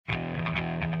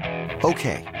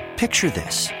Okay, picture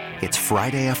this. It's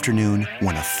Friday afternoon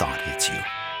when a thought hits you.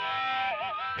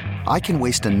 I can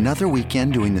waste another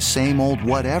weekend doing the same old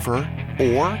whatever,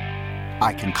 or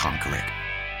I can conquer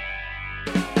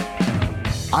it.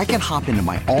 I can hop into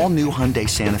my all-new Hyundai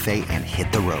Santa Fe and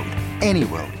hit the road. Any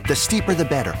road. The steeper, the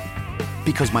better.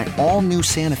 Because my all-new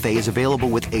Santa Fe is available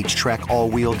with H-Track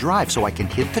all-wheel drive, so I can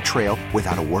hit the trail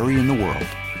without a worry in the world.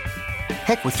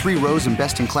 Heck, with 3 rows and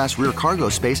best-in-class rear cargo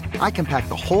space, I can pack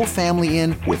the whole family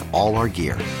in with all our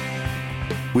gear.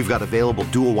 We've got available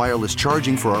dual wireless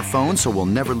charging for our phones, so we'll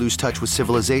never lose touch with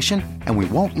civilization, and we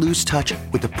won't lose touch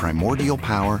with the primordial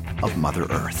power of Mother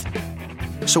Earth.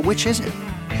 So which is it?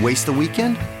 Waste the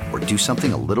weekend or do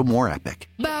something a little more epic?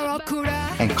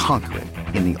 And conquer it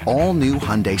in the all-new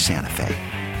Hyundai Santa Fe.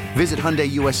 Visit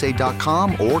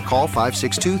HyundaiUSA.com or call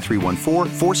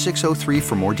 562-314-4603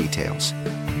 for more details.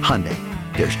 Hyundai,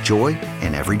 there's joy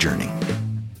in every journey.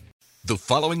 The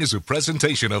following is a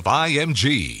presentation of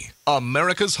IMG,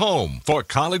 America's home for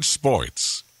college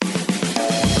sports.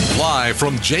 Live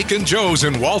from Jake and Joe's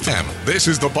in Waltham, this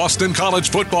is the Boston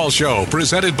College Football Show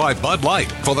presented by Bud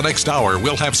Light. For the next hour,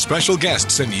 we'll have special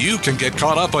guests and you can get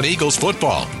caught up on Eagles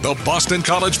football. The Boston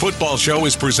College Football Show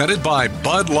is presented by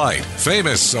Bud Light,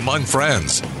 famous among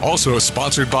friends. Also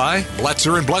sponsored by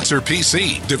Bletzer & Bletzer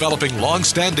PC, developing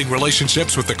long-standing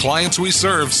relationships with the clients we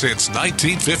serve since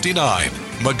 1959.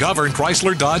 McGovern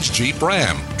Chrysler Dodge Jeep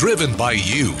Ram, driven by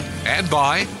you. And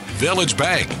by Village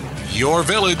Bank, your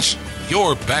village,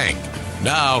 your bank.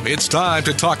 Now it's time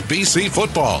to talk BC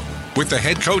football. With the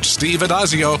head coach Steve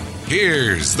Adazio,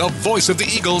 here's the voice of the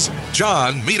Eagles,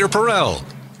 John Meter-Perrell.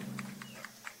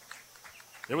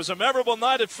 It was a memorable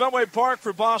night at Fenway Park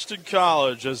for Boston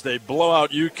College as they blow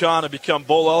out UConn and become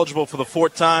bowl eligible for the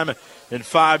 4th time in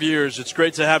 5 years. It's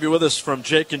great to have you with us from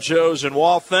Jake and Joe's in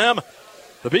Waltham.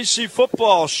 The BC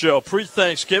Football Show,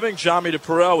 pre-Thanksgiving. John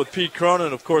Meter-Perrell with Pete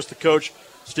Cronin, of course, the coach,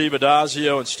 Steve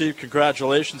Adazio. And, Steve,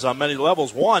 congratulations on many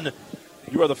levels. One,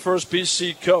 you are the first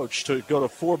BC coach to go to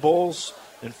 4 bowls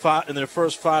in their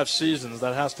first 5 seasons.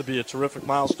 That has to be a terrific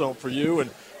milestone for you.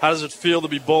 And how does it feel to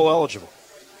be bowl eligible?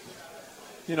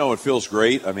 You know, it feels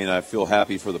great. I mean, I feel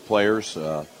happy for the players.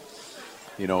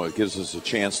 You know, it gives us a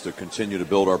chance to continue to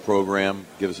build our program,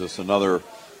 gives us another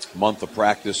month of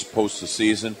practice post the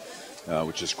season,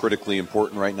 which is critically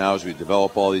important right now as we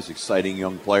develop all these exciting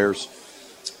young players.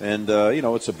 And you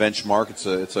know, it's a benchmark. It's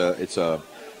a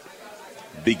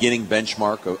beginning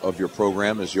benchmark of your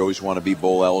program, as you always want to be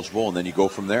bowl eligible, and then you go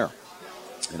from there.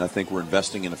 And I think we're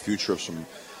investing in the future of some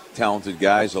talented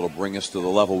guys that'll bring us to the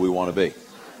level we want to be.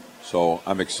 So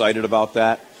I'm excited about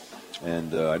that,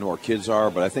 and I know our kids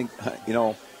are. But I think, you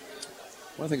know,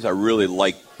 one of the things I really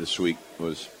liked this week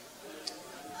was,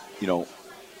 you know,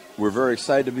 we're very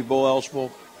excited to be bowl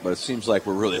eligible, but it seems like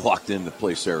we're really locked in to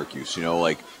play Syracuse. You know,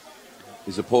 like,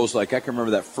 as opposed to, like, I can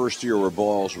remember that first year where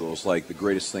bowl eligible was like the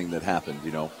greatest thing that happened,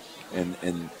 you know,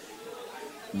 and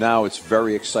now it's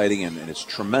very exciting and it's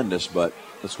tremendous, but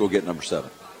let's go get number 7.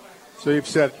 So they've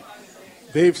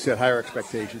set higher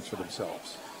expectations for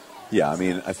themselves. Yeah, I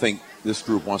mean, I think this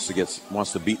group wants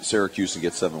to beat Syracuse and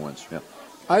get 7 wins. Yeah.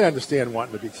 I understand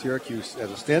wanting to beat Syracuse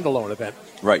as a standalone event.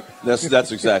 Right.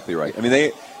 That's exactly right. I mean,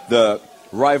 the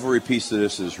rivalry piece of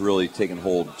this is really taken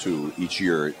hold to each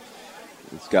year.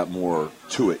 It's got more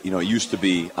to it. You know, it used to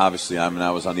be, obviously,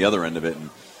 I was on the other end of it,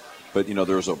 but, you know,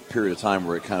 there was a period of time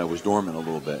where it kind of was dormant a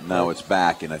little bit. Now it's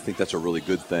back, and I think that's a really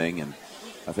good thing, and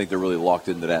I think they're really locked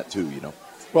into that too, you know.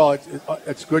 Well,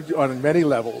 it's good on many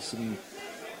levels, and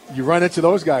you run into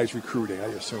those guys recruiting, I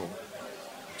assume.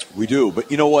 We do,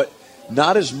 but you know what?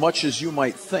 Not as much as you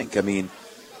might think. I mean,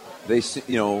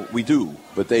 you know, we do,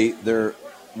 but they're,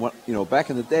 you know, back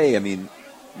in the day, I mean,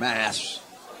 Mass,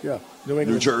 yeah,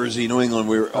 New Jersey, New England,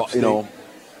 we were, you know,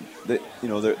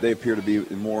 they appear to be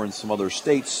more in some other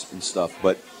states and stuff,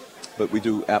 but we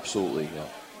do absolutely. Yeah.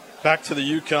 Back to the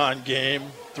UConn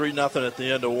game, 3-0 at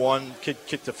the end of one.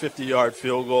 Kicked a 50-yard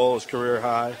field goal, his career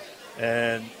high.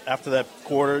 And after that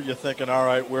quarter, you're thinking, all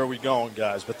right, where are we going,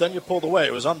 guys? But then you pulled away.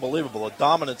 It was unbelievable. The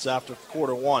dominance after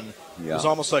quarter one. Yeah. It was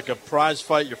almost like a prize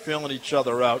fight. You're feeling each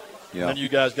other out. Yeah. And you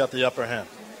guys got the upper hand.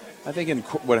 I think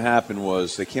what happened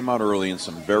was they came out early in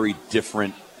some very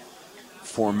different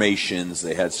formations.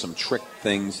 They had some trick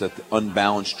things, that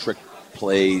unbalanced trick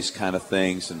plays kind of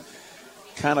things. And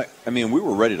we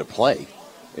were ready to play.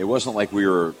 It wasn't like we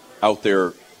were out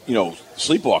there, you know,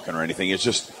 sleepwalking or anything. It's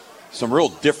just some real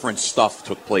different stuff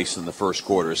took place in the first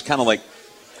quarter. It's kind of like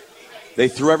they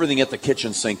threw everything at the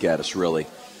kitchen sink at us, really.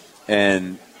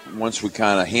 And once we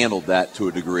kind of handled that to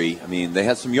a degree, I mean, they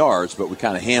had some yards, but we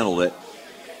kind of handled it.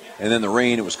 And then the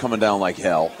rain, it was coming down like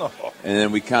hell. And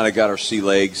then we kind of got our sea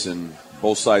legs and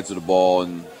both sides of the ball,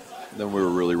 and then we were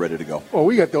really ready to go. Well,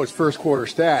 we got those first quarter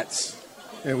stats,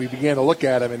 and we began to look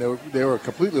at them, and they were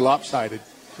completely lopsided.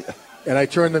 And I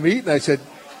turned the meat, and I said,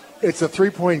 it's a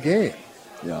 3-point game.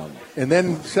 Yeah. And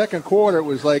then second quarter, it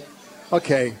was like,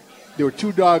 okay, there were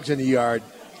 2 dogs in the yard.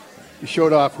 You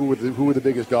showed off who the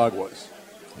biggest dog was.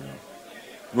 Yeah.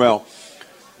 Well,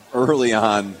 early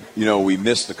on, we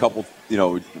missed a couple,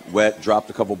 dropped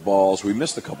a couple balls. We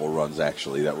missed a couple runs,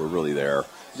 actually, that were really there.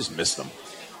 Just missed them,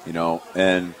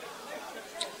 and,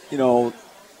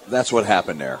 that's what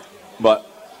happened there. But,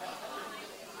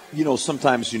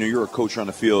 sometimes, you're a coach on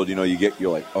the field,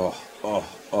 you're like,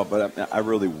 but I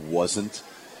really wasn't.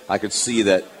 I could see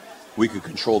that we could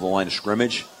control the line of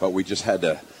scrimmage, but we just had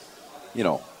to,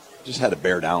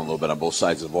 bear down a little bit on both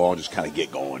sides of the ball and just kind of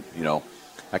get going,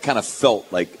 I kind of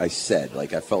felt like I said,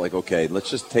 okay, let's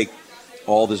just take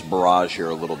all this barrage here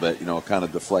a little bit, kind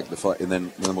of deflect, and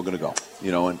then we're going to go,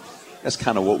 and that's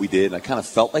kind of what we did. And I kind of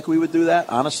felt like we would do that,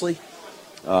 honestly.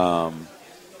 It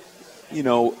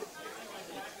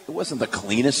wasn't the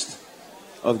cleanest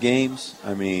of games.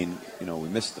 I mean, we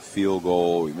missed the field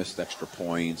goal, we missed extra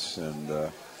points, and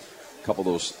a couple of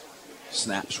those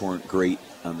snaps weren't great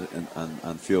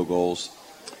on field goals.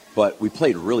 But we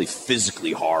played really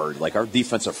physically hard. Like, our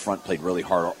defensive front played really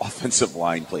hard. Our offensive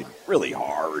line played really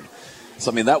hard. So,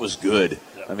 I mean, that was good.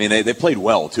 I mean, they played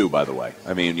well, too, by the way.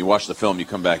 I mean, you watch the film, you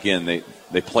come back in,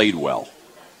 they played well.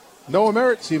 Noah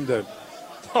Merritt seemed to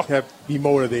be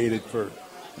motivated for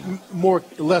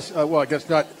less. Well, I guess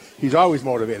not. He's always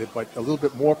motivated, but a little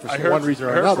bit more for one reason or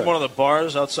another. I heard from one of the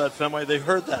bars outside Fenway, they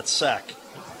heard that sack.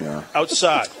 Yeah.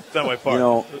 Outside Fenway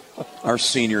Park. Our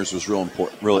seniors was real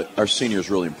important. Really, our seniors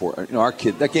really important. Our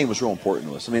kid, that game was real important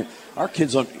to us. I mean, our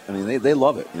kids, they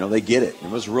love it. They get it. It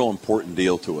was a real important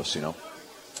deal to us.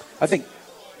 I think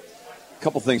a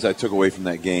couple things I took away from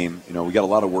that game. We got a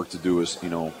lot of work to do.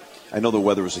 I know the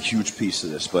weather was a huge piece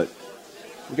of this, but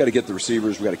we got to get the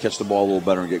receivers. We got to catch the ball a little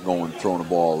better and get going, throwing the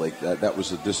ball like that. That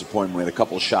was a disappointment. We had a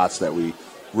couple of shots that we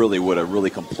really would have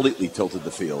really completely tilted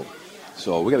the field.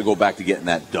 So we got to go back to getting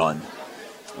that done.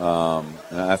 And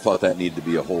I thought that needed to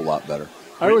be a whole lot better.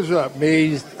 I was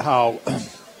amazed how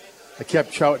I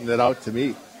kept shouting it out to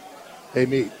me. Hey,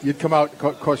 me, you'd come out,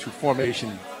 of course, your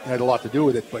formation had a lot to do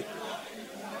with it, but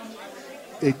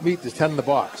there's 10 in the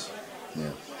box.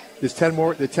 Yeah. There's 10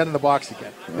 more. There's 10 in the box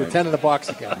again. Right. There's 10 in the box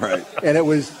again. Right. And it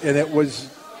was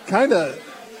kind of,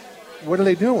 what are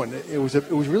they doing? It was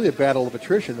really a battle of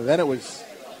attrition, and then it was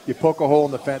you poke a hole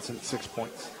in the fence and it's 6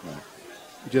 points. Right.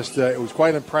 It was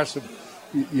quite impressive.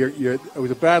 It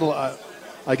was a battle,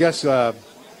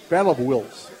 battle of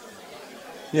wills.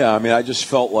 Yeah, I mean, I just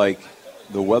felt like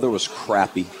the weather was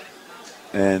crappy.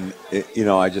 And,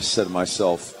 I just said to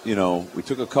myself, we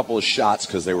took a couple of shots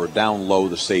because they were down low,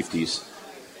 the safeties.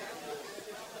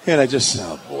 And I just,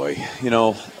 oh, boy,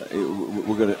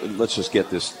 let's just get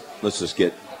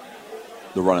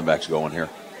the running backs going here.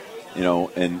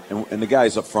 And the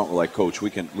guys up front were like, Coach,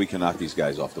 we can knock these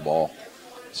guys off the ball.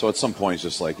 So at some point, it's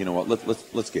just like,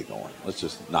 let's get going. Let's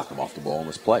just knock them off the ball and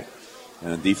let's play.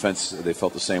 And the defense, they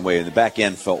felt the same way. And the back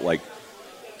end felt like,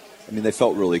 they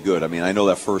felt really good. I know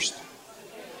that first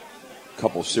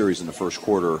couple of series in the first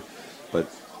quarter, but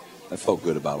I felt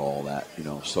good about all that,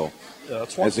 So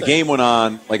as the game went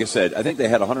on, like I said, I think they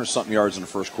had 100-something yards in the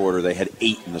first quarter. They had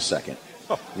 8 in the second.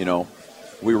 Oh.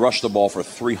 We rushed the ball for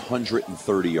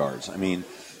 330 yards.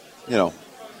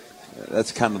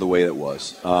 That's kind of the way it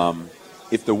was.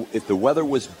 If the weather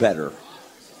was better,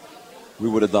 we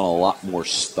would have done a lot more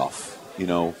stuff.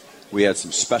 We had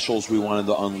some specials we wanted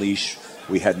to unleash.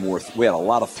 We had a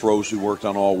lot of throws we worked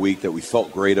on all week that we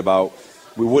felt great about.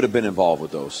 We would have been involved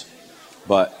with those.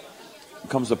 But it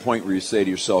comes to a point where you say to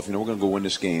yourself, we're going to go win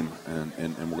this game and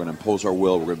we're going to impose our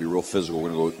will. We're going to be real physical. We're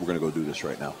going to go do this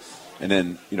right now. And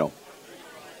then,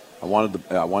 I wanted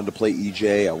to play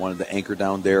EJ. I wanted to anchor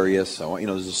down Darius.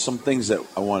 There's some things that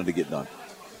I wanted to get done.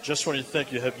 Just when you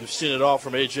think you've seen it all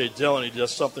from A.J. Dillon, he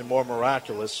does something more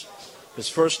miraculous. His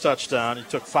first touchdown, he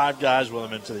took 5 guys with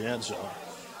him into the end zone.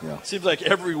 Yeah. It seems like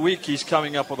every week he's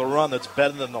coming up with a run that's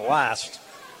better than the last.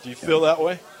 Do you feel that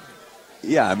way?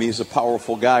 Yeah, he's a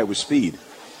powerful guy with speed,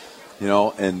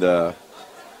 and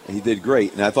he did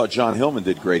great. And I thought John Hillman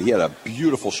did great. He had a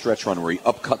beautiful stretch run where he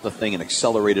upcut the thing and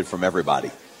accelerated from everybody.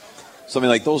 So,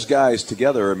 like those guys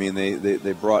together,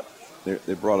 they brought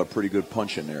a pretty good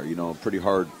punch in there, pretty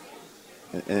hard,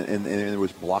 and it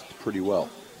was blocked pretty well,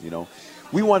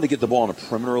 We wanted to get the ball on the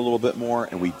perimeter a little bit more,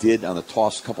 and we did on the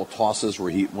couple tosses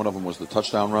where one of them was the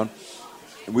touchdown run.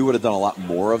 And we would have done a lot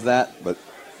more of that, but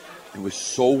it was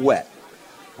so wet.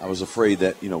 I was afraid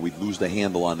that, we'd lose the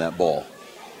handle on that ball,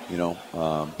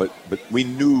 But we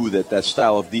knew that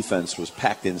style of defense was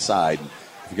packed inside.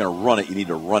 If you're going to run it, you need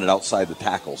to run it outside the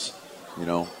tackles,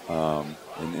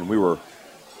 And we were,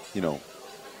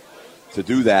 to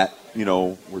do that,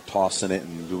 we're tossing it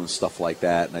and doing stuff like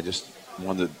that. And I just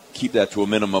wanted to keep that to a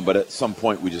minimum, but at some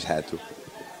point we just had to.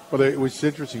 Well, it was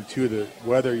interesting, too, the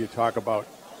weather you talk about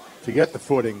to get the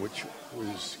footing, which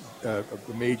was a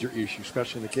major issue,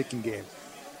 especially in the kicking game.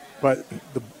 But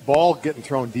the ball getting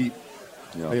thrown deep.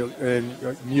 And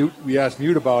we asked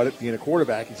Mute about it, being a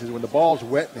quarterback. He says when the ball's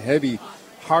wet and heavy,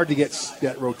 hard to get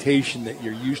that rotation that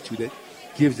you're used to that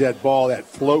gives that ball that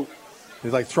float.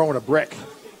 It's like throwing a brick.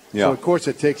 Yeah. So, of course,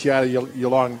 it takes you out of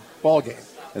your long ball game.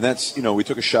 And that's, we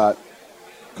took a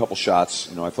couple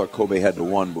shots. I thought Kobe had the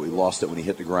one, but we lost it when he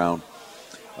hit the ground.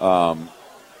 So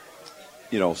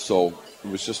it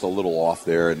was just a little off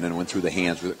there, and then went through the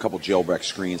hands with a couple jailbreak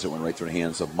screens that went right through the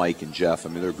hands of Mike and Jeff.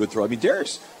 They're a good throw.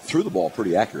 Darius threw the ball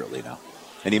pretty accurately now.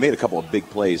 And he made a couple of big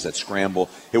plays, that scramble.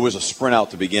 It was a sprint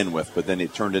out to begin with, but then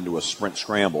it turned into a sprint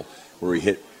scramble where he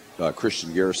hit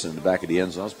Christian Garrison in the back of the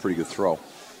end zone. That was a pretty good throw.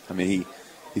 He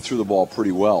threw the ball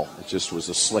pretty well. It just was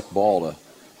a slick ball to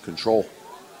control.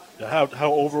 How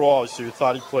overall, so you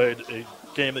thought he played a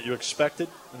game that you expected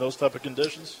in those type of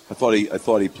conditions? I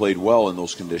thought he played well in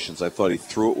those conditions. I thought he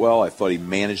threw it well. I thought he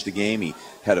managed the game. He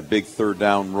had a big third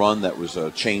down run that was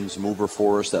a chains mover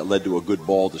for us that led to a good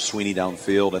ball to Sweeney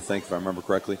downfield, I think, if I remember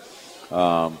correctly.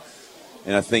 And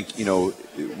I think,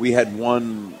 we had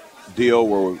one deal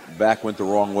where back went the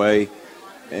wrong way,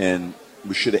 and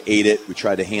we should have ate it. We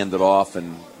tried to hand it off,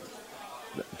 and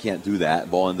you can't do that.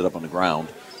 The ball ended up on the ground,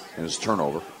 and it was a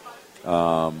turnover.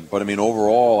 But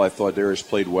overall, I thought Darius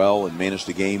played well and managed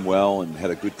the game well and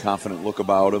had a good, confident look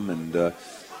about him. And,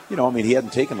 he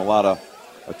hadn't taken a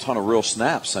ton of real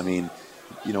snaps. When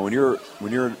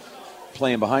you're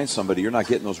playing behind somebody, you're not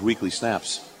getting those weekly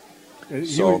snaps.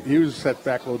 He was set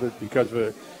back a little bit because of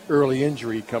an early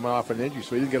injury, coming off an injury,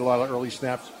 so he didn't get a lot of early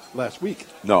snaps last week.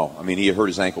 No, he had hurt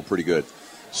his ankle pretty good.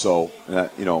 So,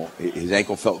 his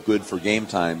ankle felt good for game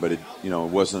time, but it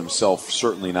wasn't himself,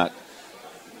 certainly not.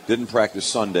 Didn't practice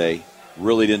Sunday,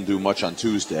 really didn't do much on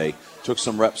Tuesday, took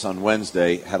some reps on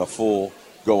Wednesday, had a full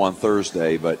go on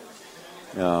Thursday, but,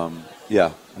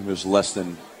 it was less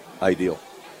than ideal.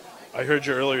 I heard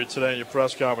you earlier today in your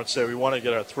press conference say we want to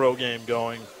get our throw game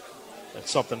going.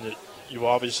 It's something that you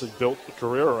obviously built a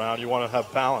career around. You want to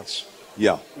have balance.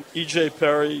 Yeah. E.J.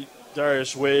 Perry,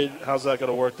 Darius Wade, how's that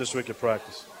going to work this week at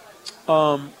practice?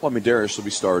 Darius will be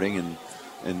starting,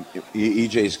 and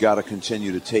EJ's got to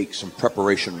continue to take some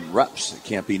preparation reps. It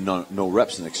can't be no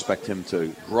reps and expect him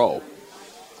to grow.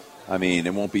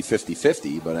 It won't be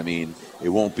 50-50, but, it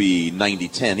won't be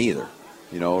 90-10 either.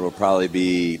 It'll probably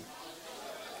be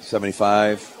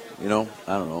 75, I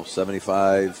don't know,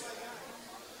 75,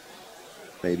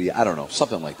 maybe, I don't know,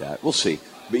 something like that. We'll see.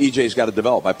 But EJ's got to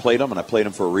develop. I played him, and I played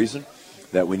him for a reason.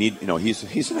 That we need,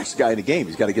 he's the next guy in the game.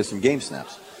 He's got to get some game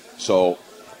snaps. So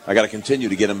I got to continue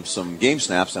to get him some game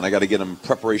snaps, and I got to get him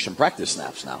preparation practice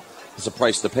snaps now. There's a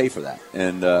price to pay for that,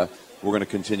 and we're going to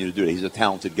continue to do it. He's a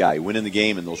talented guy. He went in the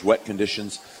game in those wet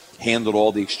conditions, handled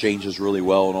all the exchanges really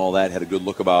well and all that, had a good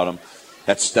look about him.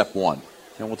 That's step one,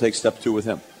 and we'll take step two with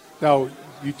him. Now,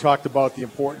 you talked about the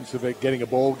importance of getting a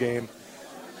bowl game,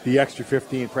 the extra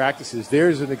 15 practices.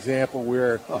 There's an example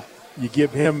where you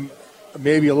give him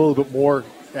maybe a little bit more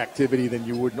activity than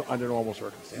you would under normal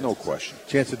circumstances. No question.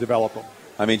 Chance to develop them.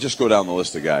 Just go down the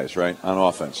list of guys, right? On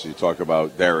offense, you talk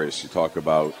about Darius, you talk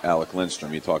about Alec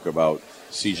Lindstrom, you talk about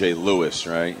C.J. Lewis,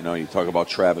 right? You talk about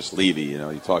Travis Levy,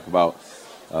 you talk about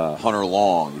Hunter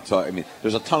Long.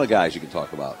 There's a ton of guys you can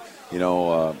talk about.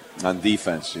 On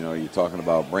defense, you're talking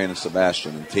about Brandon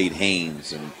Sebastian and Tate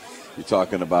Haynes, and you're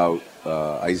talking about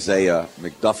Isaiah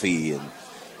McDuffie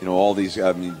and all these,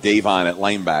 Davon at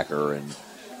linebacker, and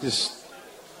just,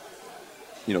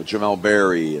 Jamel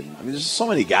Berry, and there's so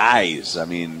many guys.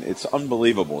 It's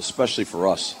unbelievable, especially for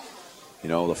us.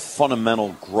 The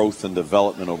fundamental growth and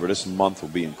development over this month will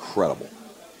be incredible.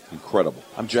 Incredible.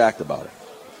 I'm jacked about it.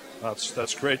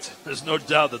 That's great. There's no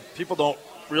doubt that people don't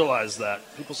realize that.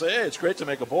 People say, hey, it's great to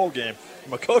make a bowl game.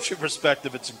 From a coaching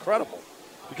perspective, it's incredible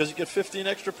because you get 15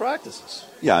 extra practices.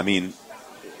 Yeah,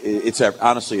 it's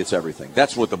honestly, it's everything.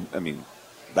 That's what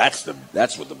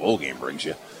that's what the bowl game brings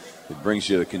you. It brings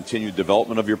you the continued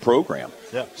development of your program.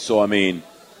 Yeah. So and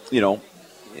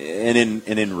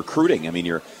in recruiting,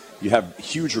 you have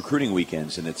huge recruiting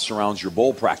weekends, and it surrounds your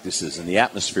bowl practices, and the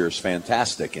atmosphere is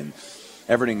fantastic, and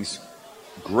everything's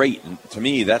great. And to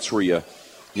me, that's where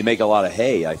you make a lot of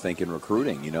hay, I think, in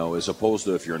recruiting, as opposed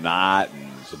to if you're not and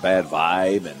it's a bad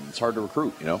vibe and it's hard to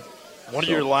recruit, One of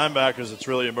your linebackers that's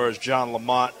really emerged, John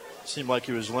Lamont, seemed like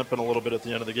he was limping a little bit at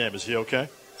the end of the game. Is he okay?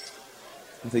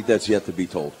 I think that's yet to be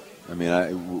told. I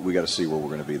mean, we got to see where we're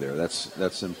going to be there.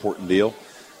 That's an important deal.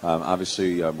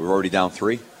 Obviously, we're already down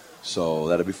 3, so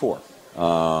that'll be 4.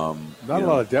 Not a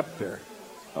lot of depth there.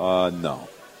 No.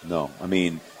 I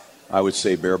mean, I would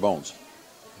say bare bones.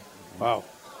 Wow.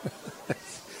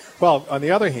 Well, on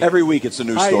the other hand, every week it's a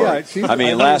new story.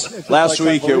 Last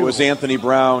week it was Anthony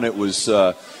Brown. It was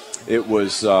who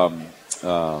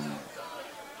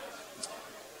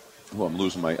I'm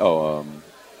losing my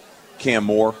Cam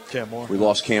Moore. We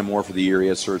lost Cam Moore for the year. He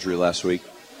had surgery last week.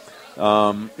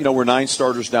 We're 9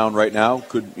 starters down right now.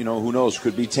 Could who knows?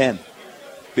 Could be 10.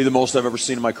 Be the most I've ever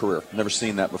seen in my career. Never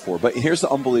seen that before. But here's the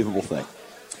unbelievable thing: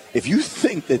 if you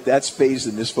think that's phased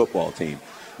in this football team,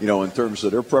 in terms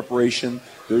of their preparation,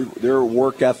 their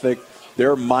work ethic,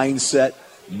 their mindset,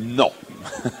 no.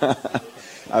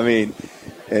 I mean,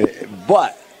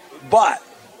 but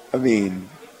I mean,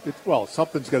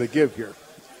 something's going to give here.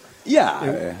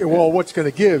 Yeah. What's going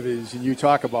to give is, and you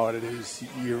talk about it, is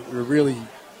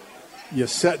you're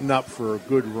setting up for a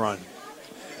good run.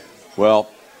 Well,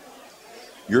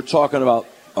 you're talking about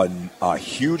a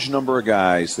huge number of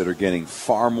guys that are getting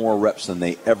far more reps than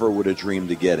they ever would have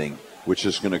dreamed of getting, which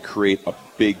is going to create a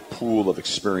big pool of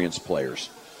experienced players.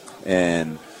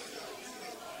 And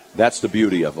that's the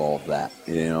beauty of all of that,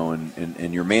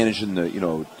 and you're managing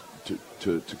to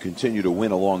continue to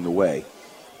win along the way.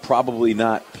 Probably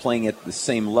not playing at the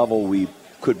same level we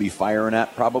could be firing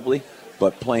at, probably,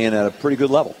 but playing at a pretty good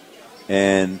level.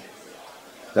 And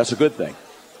that's a good thing.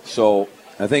 So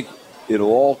I think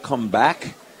it'll all come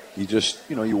back. You just,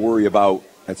 you worry about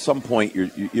at some point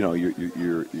it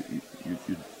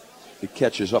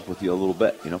catches up with you a little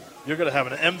bit, You're going to have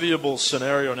an enviable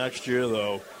scenario next year,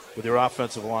 though, with your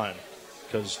offensive line.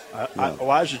 Because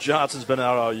Elijah Johnson's been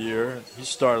out all year. He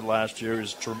started last year.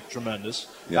 He's tremendous.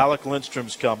 Yeah. Alec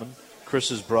Lindstrom's coming.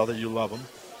 Chris's brother. You love him.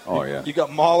 Oh, yeah. You got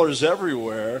maulers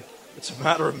everywhere. It's a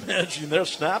matter of managing their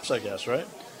snaps, I guess, right?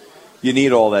 You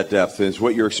need all that depth. Is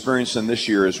what you're experiencing this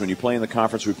year is when you play in the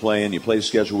conference we play in, you play the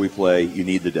schedule we play, you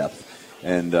need the depth.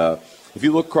 And if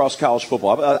you look across college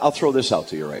football, I'll throw this out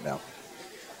to you right now.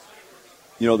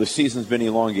 The season's been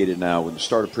elongated now with the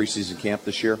start of preseason camp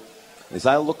this year. As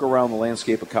I look around the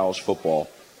landscape of college football,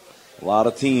 a lot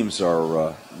of teams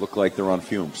look like they're on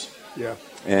fumes. Yeah.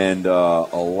 And a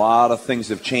lot of things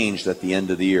have changed at the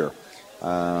end of the year.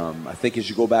 I think as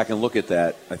you go back and look at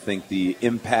that, I think the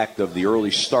impact of the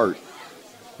early start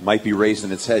might be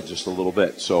raising its head just a little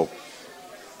bit. So,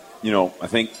 I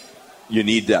think you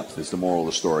need depth is the moral of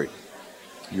the story.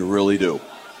 You really do.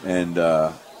 And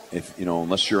if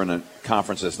unless you're in a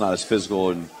conference that's not as physical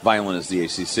and violent as the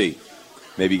ACC,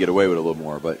 maybe you get away with it a little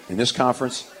more. But in this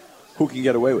conference, who can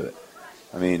get away with it?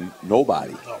 I mean,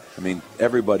 nobody. I mean,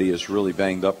 everybody is really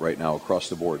banged up right now across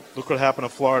the board. Look what happened to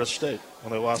Florida State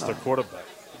when they lost their quarterback.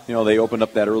 They opened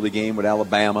up that early game with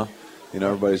Alabama.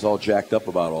 Everybody's all jacked up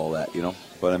about all that,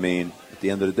 But, I mean, at the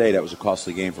end of the day, that was a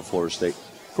costly game for Florida State.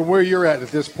 From where you're at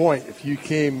this point, if you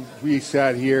came, we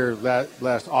sat here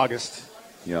last August.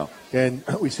 Yeah. And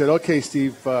we said, okay,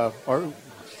 Steve, to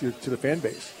the fan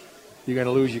base, you're going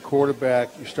to lose your quarterback,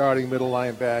 your starting middle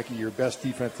linebacker, your best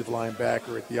defensive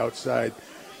linebacker at the outside.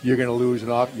 You're going to lose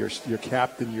your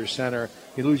captain, your center.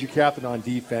 You lose your captain on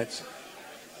defense.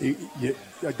 You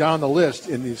down the list,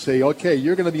 and you say, okay,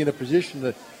 you're going to be in a position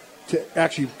to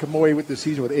actually come away with the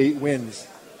season with 8 wins.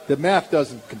 The math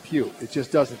doesn't compute. It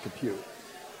just doesn't compute.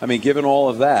 I mean, given all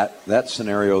of that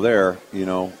scenario there,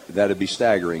 that'd be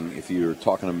staggering if you were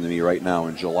talking to me right now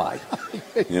in July.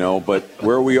 But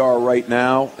where we are right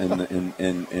now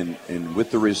and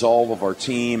with the resolve of our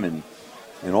team and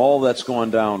all that's going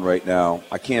down right now,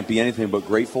 I can't be anything but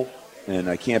grateful, and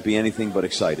I can't be anything but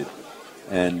excited.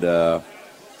 And I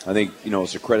think,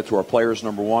 it's a credit to our players,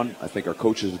 number one. I think our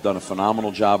coaches have done a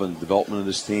phenomenal job in the development of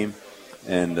this team.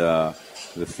 And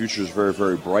the future is very,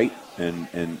 very bright, and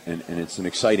it's an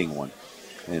exciting one.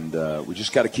 And we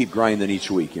just got to keep grinding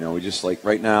each week. We just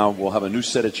right now, we'll have a new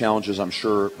set of challenges, I'm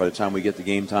sure, by the time we get to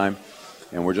game time.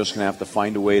 And we're just going to have to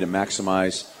find a way to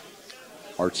maximize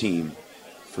our team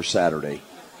for Saturday.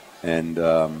 And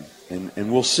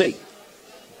we'll see.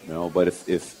 But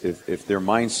if their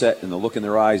mindset and the look in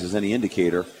their eyes is any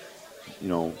indicator,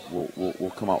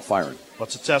 we'll come out firing. Well,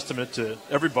 it's a testament to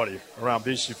everybody around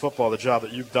BC football, the job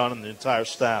that you've done and the entire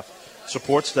staff,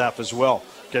 support staff as well,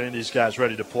 getting these guys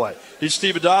ready to play. He's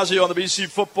Steve Addazio on the BC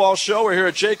Football Show. We're here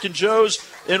at Jake and Joe's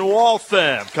in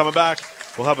Waltham. Coming back,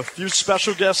 we'll have a few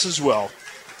special guests as well.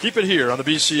 Keep it here on the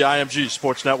BC IMG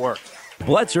Sports Network.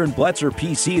 Bletzer & Bletzer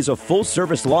PC is a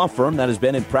full-service law firm that has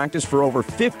been in practice for over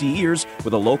 50 years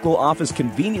with a local office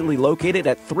conveniently located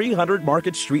at 300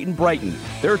 Market Street in Brighton.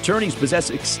 Their attorneys possess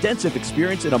extensive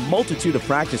experience in a multitude of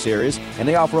practice areas, and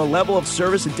they offer a level of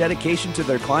service and dedication to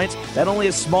their clients that only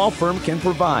a small firm can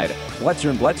provide.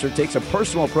 Bletzer & Bletzer takes a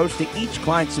personal approach to each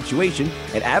client's situation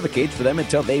and advocates for them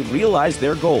until they realize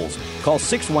their goals. Call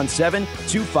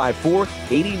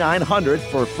 617-254-8900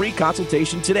 for a free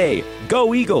consultation today.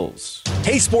 Go Eagles!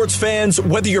 Hey sports fans,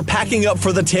 whether you're packing up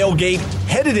for the tailgate,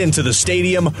 headed into the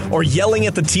stadium, or yelling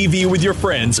at the TV with your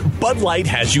friends, Bud Light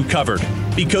has you covered.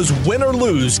 Because win or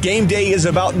lose, game day is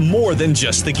about more than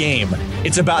just the game.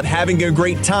 It's about having a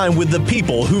great time with the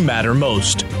people who matter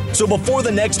most. So before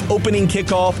the next opening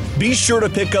kickoff, be sure to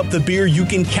pick up the beer you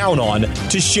can count on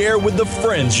to share with the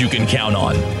friends you can count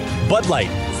on. Bud Light,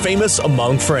 famous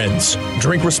among friends.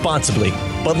 Drink responsibly.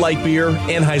 Bud Light Beer,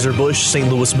 Anheuser-Busch,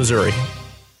 St. Louis, Missouri.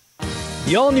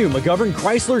 The all-new McGovern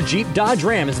Chrysler Jeep Dodge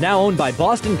Ram is now owned by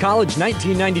Boston College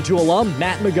 1992 alum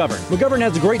Matt McGovern. McGovern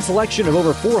has a great selection of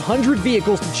over 400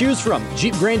 vehicles to choose from.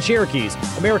 Jeep Grand Cherokees,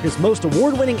 America's most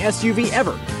award-winning SUV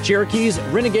ever. Cherokees,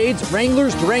 Renegades,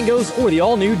 Wranglers, Durangos, or the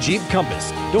all-new Jeep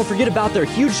Compass. Don't forget about their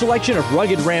huge selection of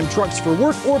rugged Ram trucks for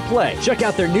work or play. Check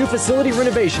out their new facility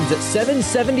renovations at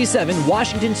 777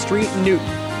 Washington Street in Newton.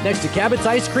 Next to Cabot's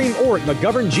Ice Cream or at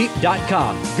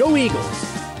McGovernJeep.com. Go Eagles!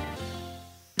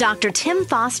 Dr. Tim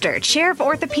Foster, Chair of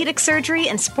Orthopedic Surgery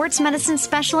and Sports Medicine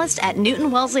Specialist at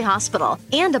Newton Wellesley Hospital,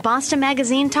 and a Boston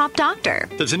Magazine top doctor.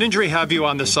 Does an injury have you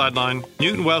on the sideline?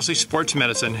 Newton Wellesley Sports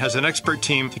Medicine has an expert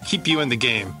team to keep you in the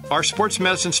game. Our sports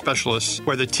medicine specialists,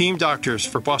 who are the team doctors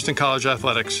for Boston College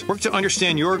Athletics, work to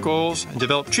understand your goals and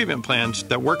develop treatment plans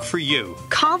that work for you.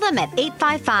 Call them at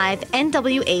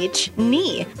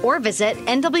 855-NWH-KNEE or visit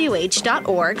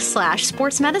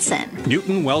nwh.org/sportsmedicine.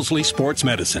 Newton Wellesley Sports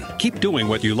Medicine. Keep doing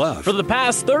what you love. For the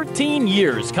past 13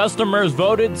 years, customers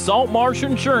voted Saltmarsh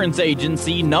Insurance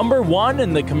Agency #1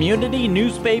 in the Community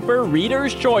Newspaper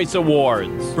Reader's Choice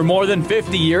Awards. For more than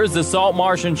 50 years, the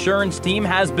Saltmarsh Insurance team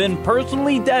has been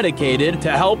personally dedicated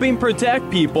to helping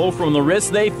protect people from the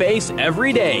risks they face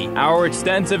every day. Our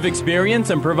extensive experience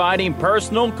in providing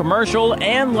personal, commercial,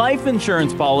 and life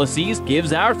insurance policies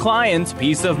gives our clients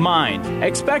peace of mind.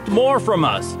 Expect more from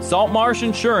us, Saltmarsh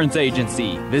Insurance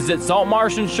Agency. Visit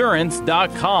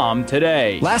saltmarshinsurance.com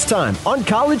today. Last time on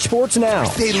College Sports Now.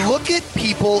 They look at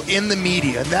people in the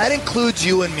media, and that includes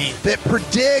you and me, that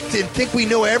predict and think we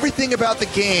know everything about the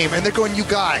game, and they're going, you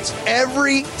guys,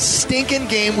 every stinking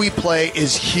game we play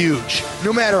is huge.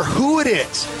 No matter who it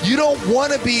is. You don't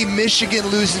want to be Michigan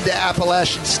losing to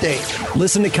Appalachian State.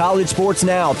 Listen to College Sports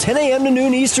Now, 10 a.m. to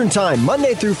noon Eastern Time,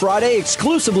 Monday through Friday,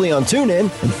 exclusively on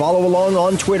TuneIn, and follow along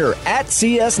on Twitter at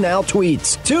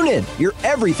CSNowTweets. TuneIn, your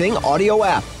everything audio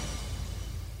app.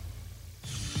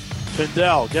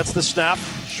 Pindell gets the snap,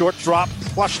 short drop,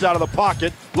 flushed out of the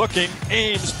pocket, looking,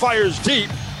 aims, fires deep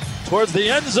towards the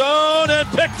end zone, and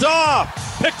picked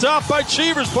off. Picked off by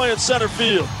Cheevers playing center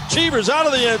field. Cheevers out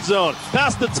of the end zone,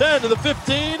 past the 10 to the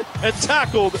 15, and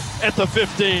tackled at the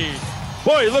 15.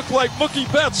 Boy, he looked like Mookie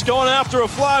Betts going after a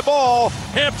fly ball.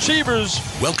 Hamp Cheevers.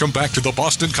 Welcome back to the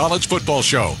Boston College Football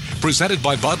Show, presented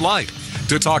by Bud Light.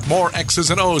 To talk more X's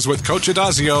and O's with Coach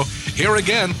Adazio, here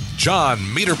again,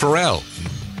 John Meter-Perel.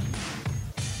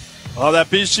 That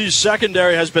BC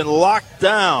secondary has been locked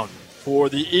down for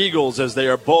the Eagles as they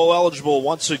are bowl eligible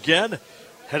once again,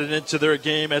 headed into their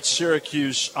game at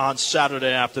Syracuse on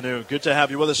Saturday afternoon. Good to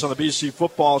have you with us on the BC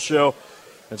Football Show.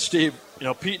 And Steve,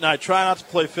 Pete and I try not to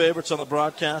play favorites on the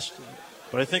broadcast,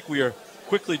 but I think we are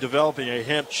quickly developing a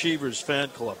Hamp Cheevers fan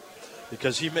club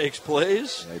because he makes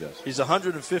plays. Yeah, he does. He's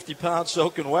 150 pounds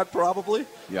soaking wet probably.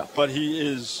 Yeah. But he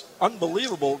is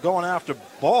unbelievable going after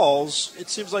balls. It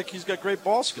seems like he's got great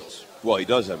ball skills. Well, he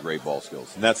does have great ball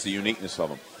skills, and that's the uniqueness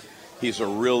of him. He's a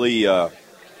really,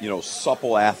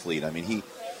 supple athlete. I mean, he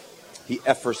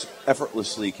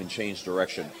effortlessly can change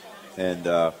direction, and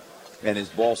his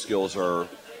ball skills are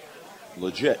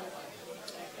legit.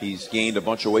 He's gained a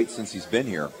bunch of weight since he's been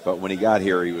here, but when he got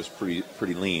here, he was pretty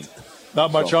lean.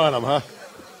 Not much on him, huh?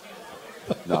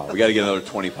 No, we got to get another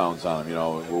 20 pounds on him.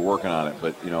 We're working on it,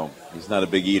 but he's not a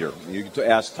big eater. You can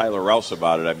ask Tyler Rouse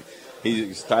about it. I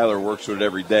mean, Tyler works with it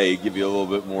every day. He'd give you a little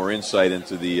bit more insight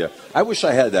into the. I wish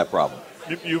I had that problem.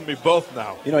 You and me both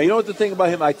now. You know what the thing about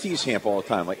him? I tease Hamp all the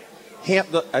time. Like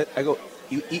Hamp, I go,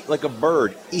 you eat like a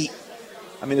bird. Eat.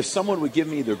 I mean, if someone would give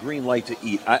me the green light to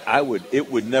eat, I would. It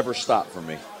would never stop for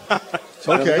me.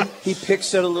 So, okay. He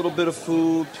picks at a little bit of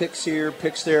food, picks here,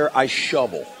 picks there. I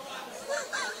shovel.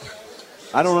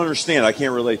 I don't understand. I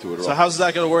can't relate to it at all. So how's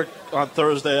that going to work on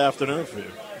Thursday afternoon for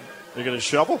you? You going to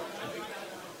shovel?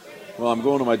 Well, I'm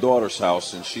going to my daughter's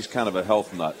house, and she's kind of a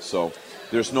health nut, so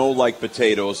there's no, like,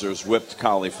 potatoes. There's whipped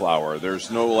cauliflower.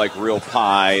 There's no, like, real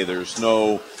pie. There's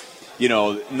no,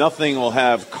 nothing will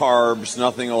have carbs.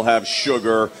 Nothing will have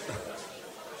sugar.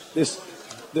 This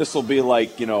will be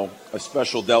like, a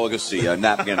special delicacy, a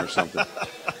napkin or something.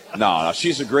 No,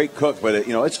 she's a great cook, but,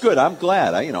 it's good. I'm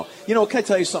glad. Can I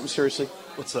tell you something seriously?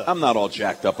 What's that? I'm not all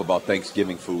jacked up about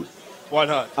Thanksgiving food. Why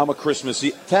not? I'm a Christmas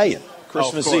Italian.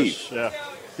 Christmas of course, Eve.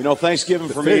 Yeah. Thanksgiving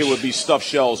for me would be stuffed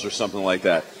shells or something like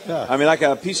that. Yeah. I mean, like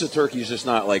a piece of turkey is just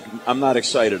not like, I'm not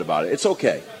excited about it. It's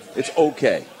okay. It's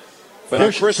okay. But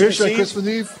on Christmas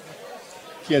Eve,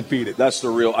 can't beat it. That's the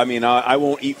real, I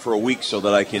won't eat for a week so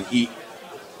that I can eat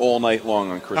all night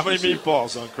long on Christmas How many Eve.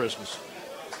 meatballs on Christmas?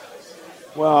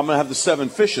 Well, I'm going to have the 7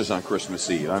 fishes on Christmas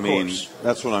Eve.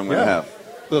 That's what I'm going to have.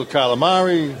 Little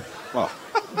calamari,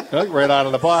 right out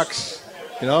of the box.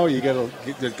 You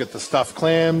get the stuffed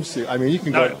clams. You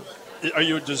can go. Are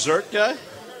you a dessert guy?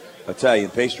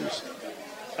 Italian pastries.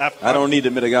 I don't need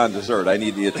the Mitigan dessert. I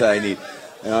need the Italian.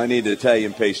 I need the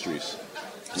Italian pastries.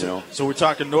 So we're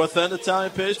talking North End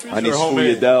Italian pastries. I need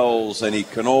sfogliatelles. I need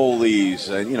cannolis,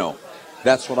 and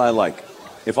that's what I like.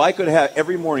 If I could have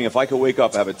every morning, if I could wake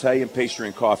up, have Italian pastry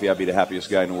and coffee, I'd be the happiest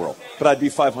guy in the world. But I'd be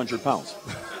 500 pounds.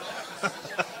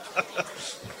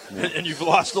 And you've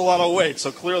lost a lot of weight,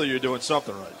 so clearly you're doing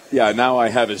something right. Yeah, now I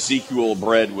have Ezekiel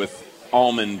bread with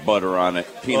almond butter on it,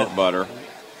 peanut butter,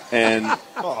 and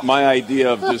my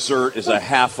idea of dessert is a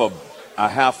half a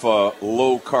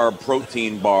low carb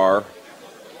protein bar,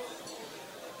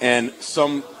 and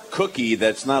some cookie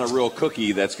that's not a real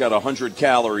cookie that's got 100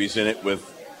 calories in it with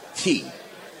tea.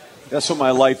 That's what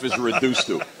my life is reduced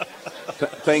to.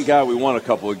 Thank God we won a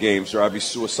couple of games, or I'd be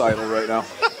suicidal right now.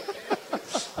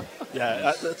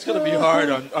 Yeah, that's going to be hard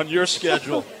on your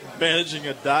schedule, managing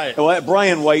a diet. Well,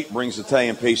 Brian White brings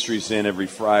Italian pastries in every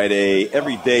Friday.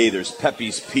 Every day there's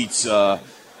Pepe's Pizza.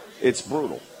 It's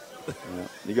brutal.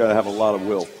 You got to have a lot of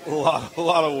will. A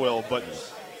lot of will, but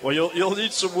you'll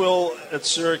need some will at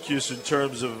Syracuse in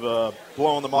terms of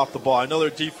blowing them off the ball. I know their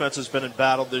defense has been in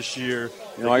battle this year.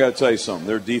 I got to tell you something.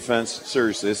 Their defense,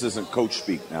 seriously, this isn't coach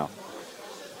speak now.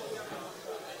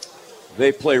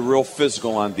 They play real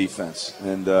physical on defense.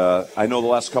 And I know the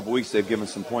last couple of weeks they've given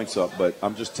some points up, but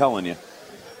I'm just telling you,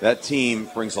 that team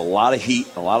brings a lot of heat,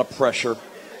 a lot of pressure.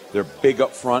 They're big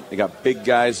up front. They got big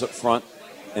guys up front,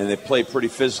 and they play pretty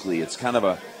physically. It's kind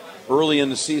of early in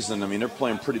the season. They're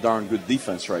playing pretty darn good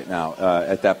defense right now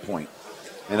at that point.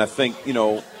 And I think,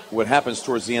 what happens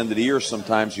towards the end of the year,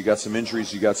 sometimes you got some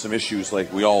injuries, you got some issues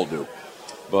like we all do.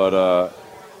 But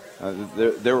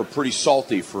they were pretty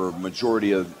salty for a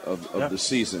majority of the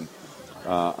season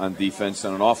on defense.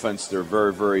 And on offense, they're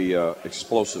very, very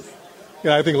explosive.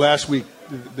 Yeah, I think last week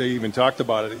they even talked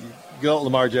about it. You got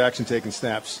Lamar Jackson taking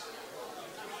snaps.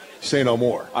 Say no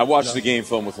more. I watched the game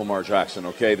film with Lamar Jackson,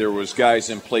 okay? There was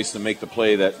guys in place to make the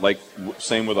play that,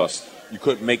 same with us, you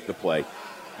couldn't make the play.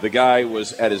 The guy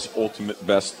was at his ultimate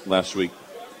best last week.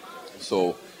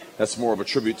 So that's more of a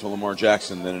tribute to Lamar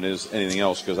Jackson than it is anything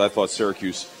else, because I thought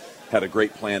Syracuse had a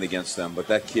great plan against them, but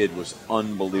that kid was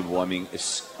unbelievable.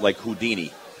 It's like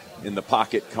Houdini in the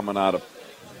pocket coming out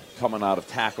of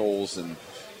tackles, and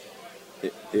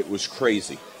it was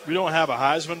crazy. We don't have a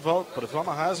Heisman vote, but if I'm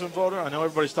a Heisman voter, I know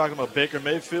everybody's talking about Baker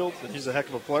Mayfield, and he's a heck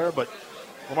of a player, but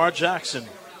Lamar Jackson,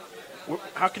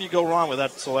 how can you go wrong with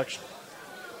that selection?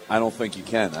 I don't think you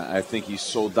can. I think he's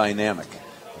so dynamic,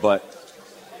 but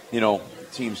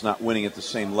team's not winning at the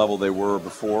same level they were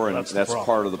before, and that's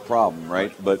part of the problem,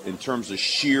 right? But in terms of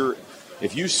sheer,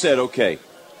 if you said, okay,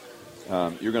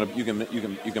 you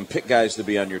can pick guys to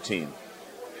be on your team,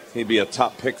 he'd be a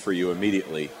top pick for you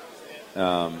immediately,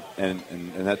 and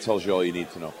that tells you all you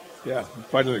need to know. Yeah,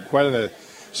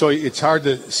 so it's hard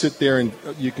to sit there and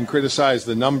you can criticize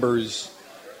the numbers.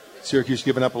 Syracuse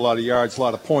giving up a lot of yards, a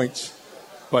lot of points,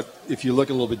 but if you look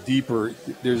a little bit deeper,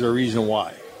 there's a reason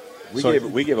why.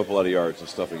 We gave up a lot of yards and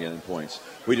stuff again in points.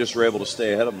 We just were able to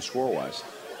stay ahead of them score-wise.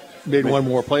 Made one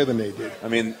more play than they did.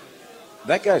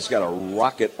 That guy's got a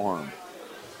rocket arm.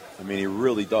 He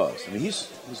really does. He's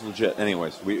legit.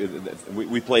 Anyways,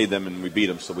 we played them and we beat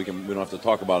them, so we don't have to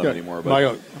talk about him anymore.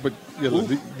 But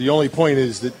the only point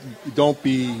is that don't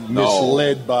be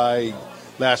misled by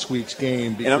last week's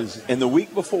game. Because and the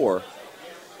week before,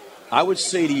 I would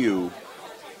say to you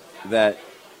that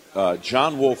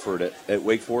John Wolford at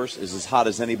Wake Forest is as hot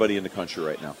as anybody in the country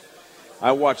right now.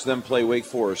 I watched them play Wake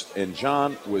Forest, and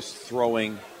John was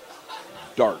throwing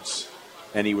darts,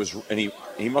 and he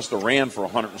must have ran for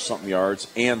 100 and something yards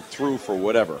and threw for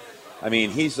whatever.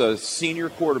 He's a senior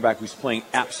quarterback who's playing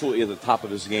absolutely at the top of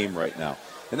his game right now.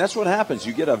 And that's what happens.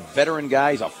 You get a veteran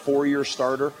guy, he's a 4-year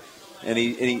starter, and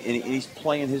he's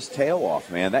playing his tail off,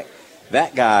 man.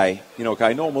 That guy,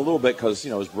 I know him a little bit because,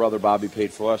 his brother Bobby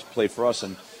played for us.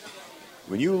 And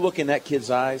when you look in that kid's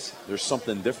eyes, there's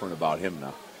something different about him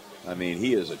now. I mean,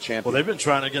 he is a champion. Well, they've been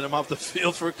trying to get him off the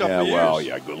field for a couple of years. Well,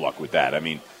 yeah, good luck with that. I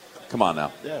mean, come on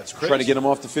now. Yeah, it's crazy. Trying to get him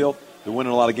off the field. They're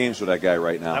winning a lot of games with that guy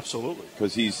right now. Absolutely.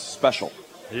 Because he's special.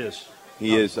 He is.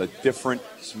 He is a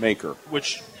difference maker.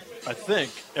 Which I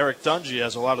think Eric Dungy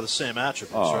has a lot of the same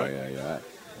attributes, right? Yeah.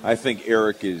 I think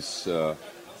Eric is,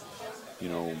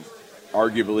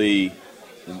 arguably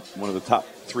one of the top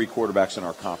 3 quarterbacks in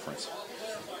our conference.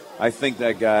 I think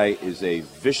that guy is a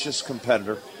vicious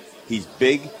competitor. He's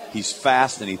big, he's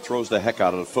fast, and he throws the heck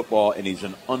out of the football, and he's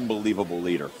an unbelievable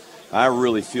leader. I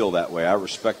really feel that way. I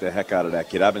respect the heck out of that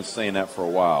kid. I've been saying that for a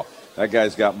while. That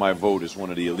guy's got my vote as one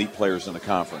of the elite players in the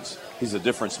conference. He's a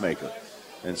difference maker.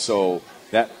 And so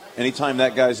anytime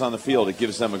that guy's on the field, it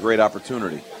gives them a great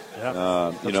opportunity.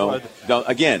 Yeah,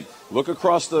 again, look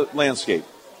across the landscape.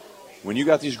 When you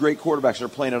got these great quarterbacks that are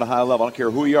playing at a high level, I don't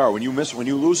care who you are, when you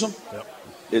lose them,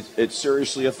 it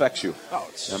seriously affects you.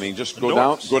 Just go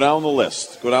down the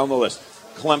list. Go down the list.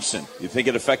 Clemson, you think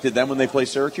it affected them when they play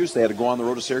Syracuse? They had to go on the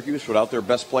road to Syracuse without their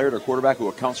best player, their quarterback, who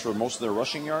accounts for most of their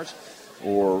rushing yards?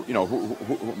 Or, who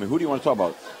do you want to talk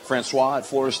about? Francois at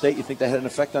Florida State, you think that had an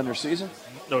effect on their season?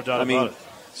 No doubt about it.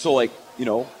 So,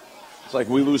 it's like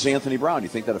we lose Anthony Brown. You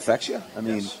think that affects you?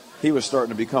 He was starting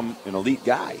to become an elite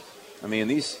guy.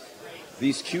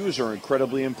 These cues are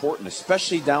incredibly important,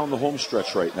 especially down the home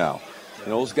stretch right now.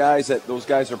 And those guys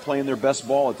are playing their best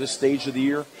ball at this stage of the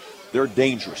year, they're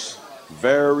dangerous.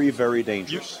 Very, very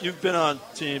dangerous. You've been on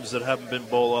teams that haven't been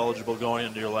bowl eligible going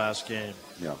into your last game.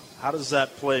 Yeah. How does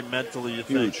that play mentally, you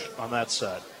think, on that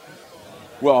side?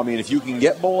 Well, if you can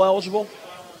get bowl eligible,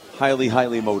 highly,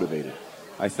 highly motivated.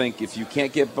 I think if you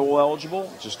can't get bowl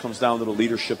eligible, it just comes down to the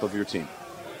leadership of your team.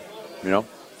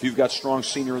 If you've got strong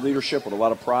senior leadership with a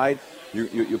lot of pride,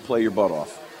 you play your butt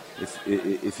off.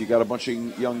 If you got a bunch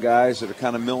of young guys that are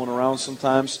kind of milling around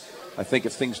sometimes, I think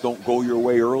if things don't go your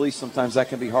way early, sometimes that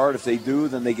can be hard. If they do,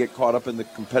 then they get caught up in the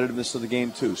competitiveness of the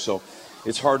game too. So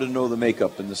it's hard to know the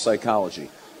makeup and the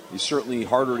psychology. It's certainly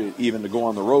harder even to go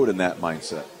on the road in that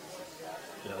mindset.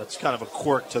 Yeah, that's kind of a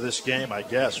quirk to this game, I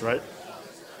guess, right?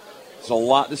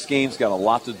 This game's got a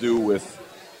lot to do with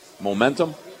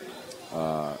momentum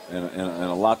and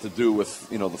a lot to do with,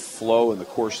 the flow and the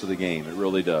course of the game. It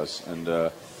really does.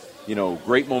 And,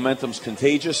 great momentum's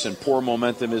contagious and poor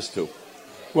momentum is too.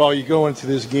 Well, you go into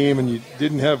this game and you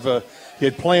didn't have you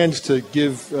had plans to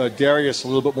give Darius a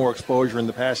little bit more exposure in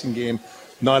the passing game,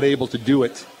 not able to do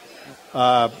it.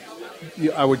 I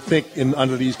would think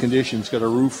under these conditions, got a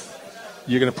roof,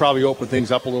 you're going to probably open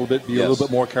things up a little bit, be a little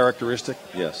bit more characteristic.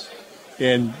 Yes.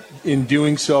 And in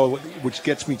doing so, which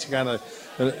gets me to kind of,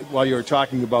 while you were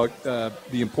talking about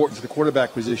the importance of the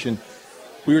quarterback position,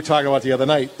 we were talking about the other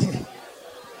night,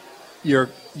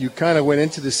 you kind of went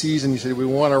into the season, you said, we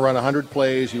want to run 100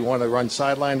 plays, you want to run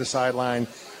sideline to sideline,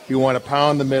 you want to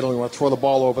pound the middle, you want to throw the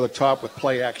ball over the top with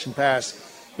play, action, pass.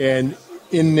 And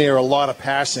in there, a lot of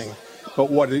passing. But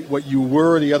what you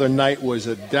were the other night was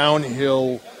a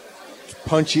downhill,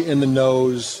 punch you in the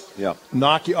nose,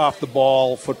 knock you off the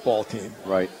ball football team.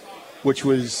 Right. Which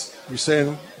was, you're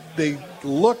saying, they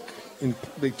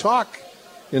talk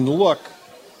and look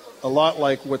a lot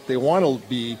like what they want to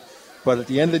be, but at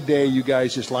the end of the day, you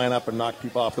guys just line up and knock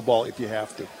people off the ball if you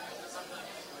have to.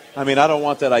 I don't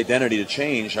want that identity to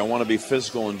change. I want to be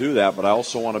physical and do that, but I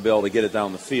also want to be able to get it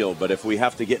down the field. But if we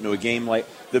have to get into a game like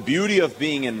the beauty of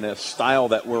being in the style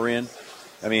that we're in,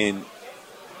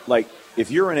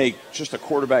 if you're in just a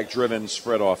quarterback-driven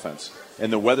spread offense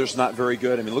and the weather's not very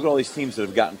good, look at all these teams that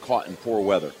have gotten caught in poor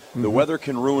weather. Mm-hmm. The weather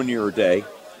can ruin your day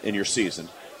and your season.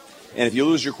 And if you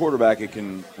lose your quarterback, it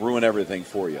can ruin everything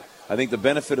for you. I think the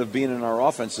benefit of being in our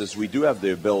offense is we do have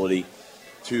the ability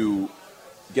to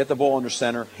get the ball under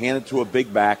center, hand it to a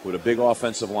big back with a big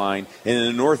offensive line. And in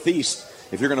the Northeast,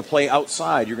 if you're going to play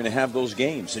outside, you're going to have those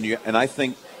games. And I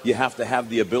think you have to have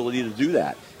the ability to do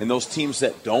that. And those teams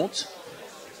that don't,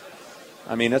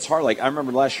 that's hard. I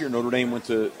remember last year Notre Dame went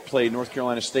to play North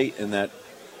Carolina State in that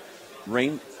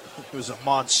rain. It was a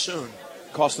monsoon.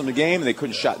 Cost them the game, and they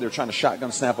couldn't shot. They were trying to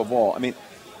shotgun snap a ball.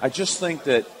 I just think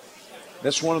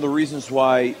that's one of the reasons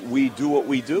why we do what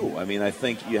we do. I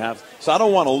think you have. So I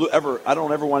don't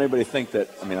ever want anybody to think that.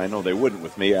 I know they wouldn't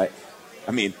with me. I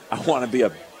want to be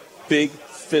a big,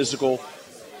 physical,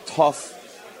 tough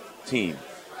team,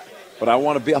 but I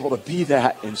want to be able to be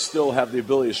that and still have the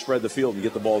ability to spread the field and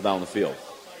get the ball down the field.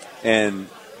 And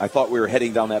I thought we were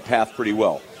heading down that path pretty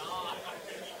well.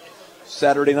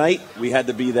 Saturday night, we had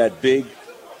to be that big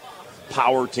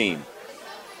power team.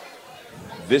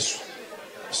 This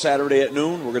Saturday at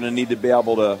noon, we're going to need to be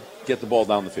able to get the ball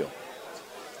down the field.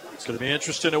 It's going to be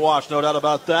interesting to watch, no doubt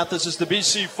about that. This is the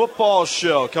BC Football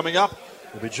Show. Coming up,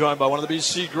 we'll be joined by one of the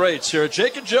BC greats here at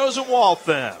Jake and Joe's in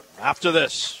Waltham. After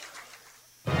this.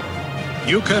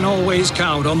 You can always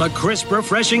count on the crisp,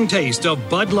 refreshing taste of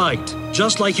Bud Light.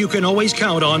 Just like you can always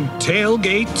count on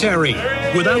Tailgate Terry.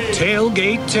 Without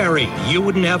Tailgate Terry, you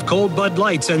wouldn't have cold Bud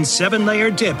Lights and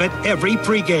 7-layer dip at every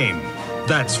pregame.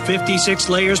 That's 56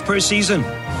 layers per season.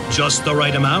 Just the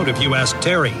right amount if you ask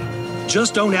Terry.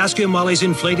 Just don't ask him while he's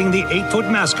inflating the 8-foot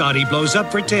mascot he blows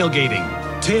up for tailgating.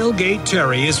 Tailgate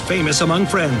Terry is famous among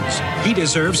friends. He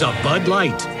deserves a Bud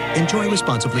Light. Enjoy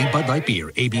responsibly. Bud Light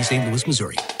Beer, AB St. Louis,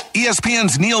 Missouri.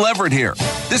 ESPN's Neil Everett here.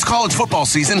 This college football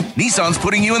season, Nissan's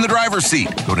putting you in the driver's seat.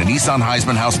 Go to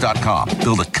NissanHeismanHouse.com.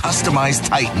 Build a customized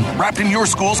Titan wrapped in your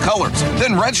school's colors.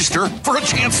 Then register for a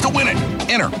chance to win it.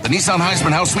 Enter the Nissan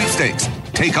Heisman House sweepstakes.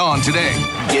 Take on today.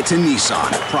 Get to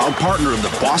Nissan, proud partner of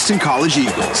the Boston College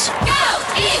Eagles. Go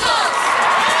Eagles!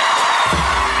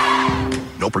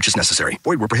 No purchase necessary.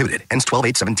 Void where prohibited. Ends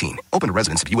 12/8/17. Open to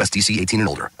residents of USDC 18 and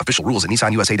older. Official rules at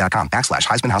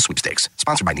NissanUSA.com/Heisman House Sweepstakes.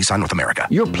 Sponsored by Nissan North America.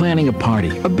 You're planning a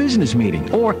party, a business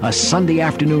meeting, or a Sunday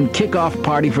afternoon kickoff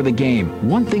party for the game.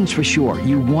 One thing's for sure,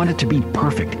 you want it to be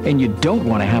perfect, and you don't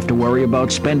want to have to worry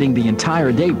about spending the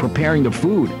entire day preparing the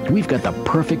food. We've got the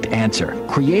perfect answer.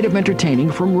 Creative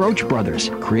Entertaining from Roach Brothers.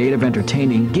 Creative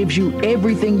Entertaining gives you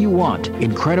everything you want.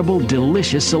 Incredible,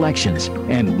 delicious selections,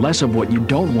 and less of what you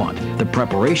don't want. The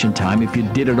preparation time if you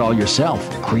did it all yourself.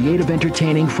 Creative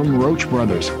Entertaining from Roach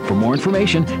Brothers. For more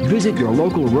information, visit your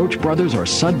local Roach Brothers or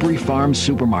Sudbury Farms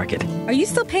supermarket. Are you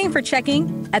still paying for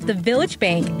checking? At the Village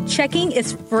Bank, checking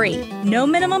is free. No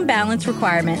minimum balance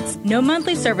requirements, no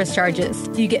monthly service charges.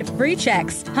 You get free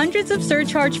checks, hundreds of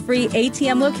surcharge-free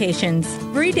ATM locations,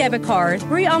 free debit cards,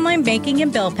 free online banking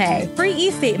and bill pay, free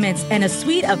e-statements, and a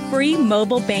suite of free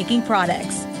mobile banking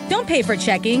products. Don't pay for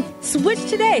checking. Switch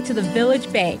today to the Village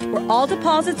Bank, where all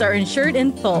deposits are insured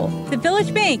in full. The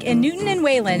Village Bank in Newton and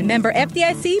Wayland, member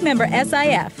FDIC, member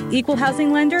SIF. Equal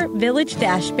housing lender,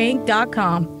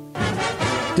 village-bank.com.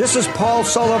 This is Paul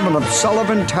Sullivan of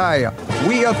Sullivan Tire.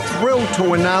 We are thrilled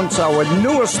to announce our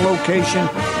newest location,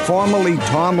 formerly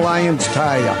Tom Lyons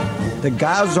Tire. The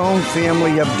Garzone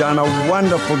family have done a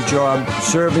wonderful job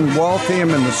serving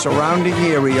Waltham and the surrounding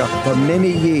area for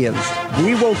many years.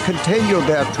 We will continue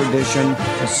that tradition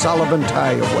the Sullivan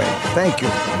Tire way. Thank you.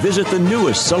 Visit the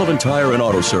newest Sullivan Tire and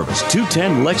Auto Service,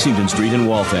 210 Lexington Street in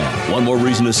Waltham. One more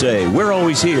reason to say we're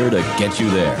always here to get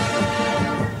you there.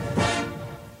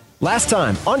 Last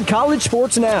time on College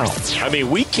Sports Now. I mean,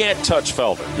 we can't touch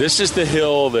Felder. This is the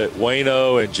hill that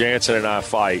Wayno and Jansen and I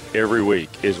fight every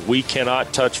week, is we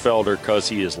cannot touch Felder because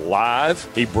he is live,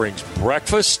 he brings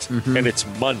breakfast, and it's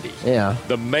Monday. Yeah.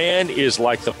 The man is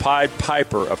like the Pied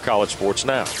Piper of College Sports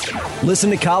Now.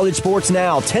 Listen to College Sports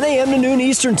Now, 10 a.m. to noon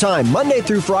Eastern Time, Monday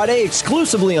through Friday,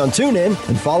 exclusively on TuneIn,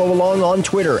 and follow along on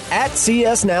Twitter at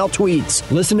CS Now Tweets.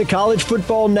 Listen to College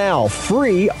Football Now,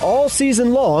 free all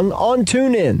season long on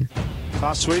TuneIn.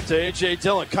 Toss sweep to A.J.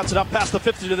 Dillon. Cuts it up past the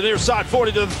 50 to the near side,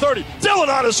 40 to the 30. Dillon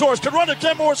on his horse. Can run to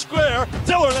Kenmore Square.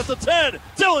 Dillon at the 10.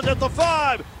 Dillon at the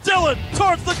 5. Dillon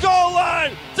towards the goal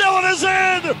line. Dillon is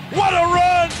in. What a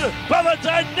run by the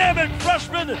dynamic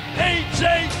freshman,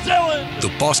 A.J. Dillon.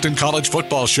 The Boston College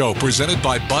Football Show, presented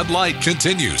by Bud Light,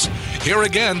 continues. Here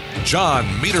again, John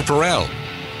Meter-Perrell.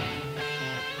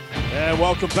 And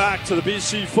welcome back to the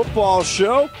BC Football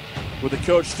Show with the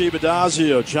coach Steve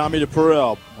Adazio, John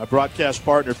Meter-Perrell, my broadcast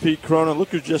partner Pete Cronin. Look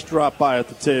who just dropped by at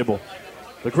the table.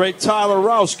 The great Tyler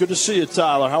Rouse. Good to see you,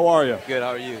 Tyler. How are you? Good. How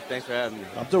are you? Thanks for having me.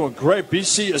 I'm doing great.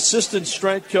 BC assistant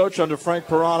strength coach under Frank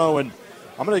Pirano, and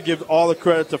I'm going to give all the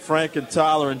credit to Frank and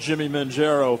Tyler and Jimmy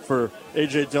Mangiero for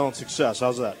A.J. Dillon's success.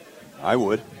 How's that? I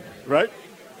would. Right?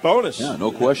 Bonus. Yeah,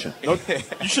 no question. You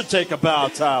should take a bow,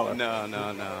 Tyler.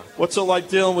 No. What's it like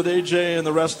dealing with A.J. and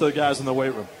the rest of the guys in the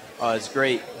weight room? It's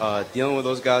great. Dealing with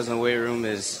those guys in the weight room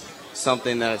is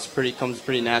something that comes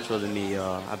pretty natural to me.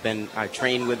 I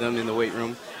trained with them in the weight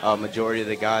room, majority of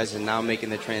the guys, and now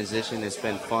making the transition. It's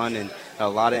been fun and a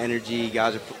lot of energy.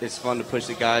 It's fun to push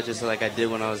the guys just like I did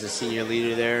when I was a senior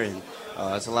leader there, and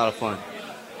it's a lot of fun.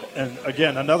 And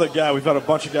again, another guy. We've had a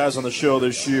bunch of guys on the show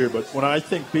this year, but when I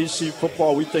think BC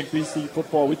football, we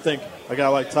think a guy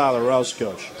like Tyler Rouse,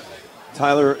 coach.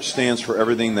 Tyler stands for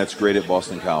everything that's great at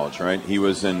Boston College, right? He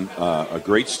was a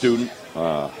great student,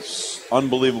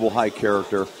 unbelievable high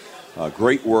character,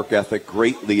 great work ethic,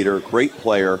 great leader, great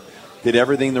player, did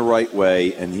everything the right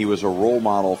way, and he was a role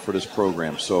model for this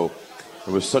program. So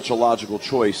it was such a logical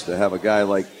choice to have a guy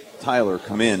like Tyler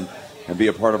come in and be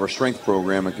a part of our strength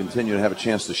program and continue to have a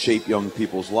chance to shape young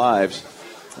people's lives.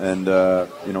 And,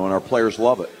 and our players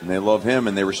love it. And they love him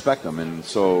and they respect him. And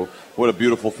so what a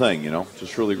beautiful thing,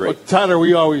 just really great. Well, Tyler,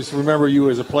 we always remember you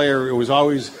as a player. It was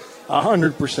always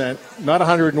 100%, not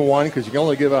 101 because you can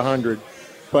only give 100.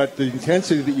 But the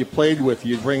intensity that you played with,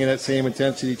 you bringing that same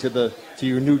intensity to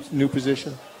your new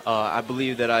position? I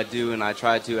believe that I do, and I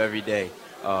try to every day.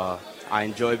 I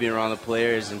enjoy being around the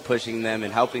players and pushing them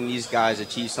and helping these guys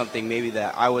achieve something maybe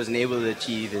that I wasn't able to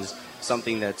achieve is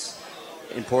something that's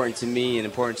important to me and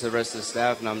important to the rest of the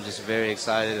staff, and I'm just very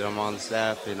excited that I'm on the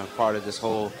staff and I'm part of this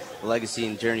whole legacy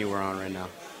and journey we're on right now.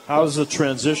 How's the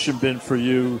transition been for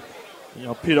you?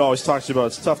 Pete always talks about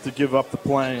it's tough to give up the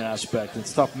playing aspect.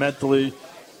 It's tough mentally.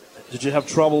 Did you have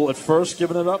trouble at first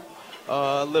giving it up?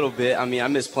 A little bit. I mean, I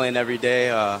miss playing every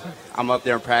day. I'm up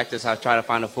there in practice. I try to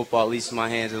find a football at least in my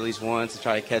hands at least once to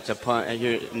try to catch a punt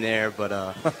here and there. But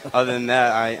other than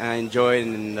that, I enjoy it,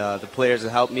 and the players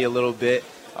have helped me a little bit.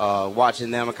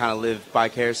 Watching them, I kind of live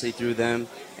vicariously through them,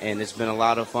 and it's been a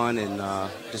lot of fun, and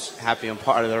just happy I'm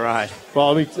part of the ride.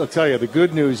 Well, I'll tell you, the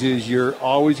good news is you're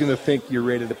always going to think you're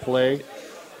ready to play,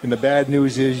 and the bad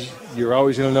news is you're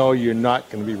always going to know you're not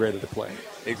going to be ready to play.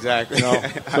 Exactly. So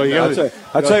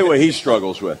I'll tell you what he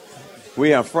struggles with.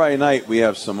 We have Friday night, we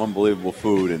have some unbelievable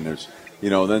food, and there's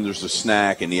then there's the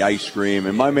snack and the ice cream,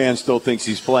 and my man still thinks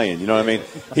he's playing. You know what I mean?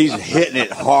 He's hitting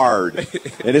it hard,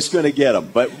 and it's going to get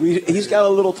him. But he's got a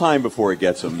little time before it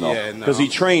gets him, though, because he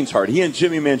trains hard. He and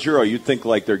Jimmy Mangiero, you'd think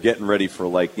like they're getting ready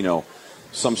for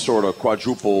some sort of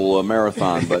quadruple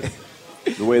marathon, but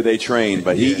the way they train.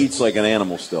 But he eats like an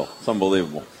animal still. It's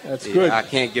unbelievable. That's good. I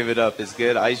can't give it up. It's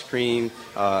good. Ice cream,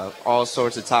 all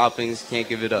sorts of toppings. Can't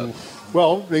give it up.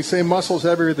 Well, they say muscle's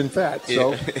heavier than fat.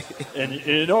 So, and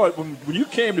you know what? When you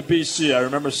came to BC, I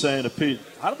remember saying to Pete,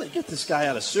 "How did they get this guy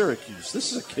out of Syracuse?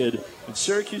 This is a kid in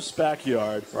Syracuse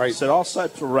backyard. Right. Set all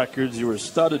types of records. You were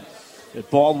studded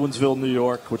at Baldwinsville, New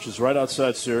York, which is right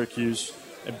outside Syracuse.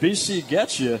 And BC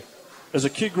gets you. As a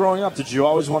kid growing up, did you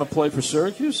always want to play for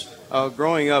Syracuse?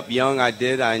 Growing up young, I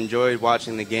did. I enjoyed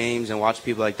watching the games and watching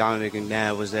people like Dominic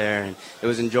McNabb was there, and it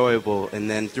was enjoyable. And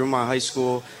then through my high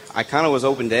school, I kind of was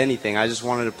open to anything. I just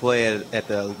wanted to play at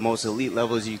the most elite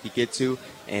levels you could get to.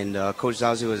 And Coach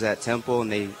Zalzi was at Temple,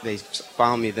 and they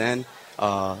found me then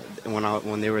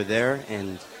when they were there.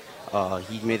 And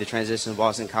he made the transition to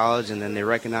Boston College, and then they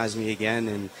recognized me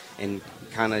again and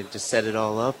kind of just set it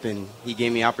all up. And he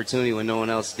gave me opportunity when no one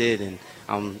else did, and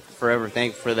I'm forever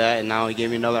thankful for that. And now he gave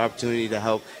me another opportunity to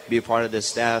help be a part of this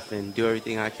staff and do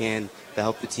everything I can to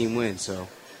help the team win. So,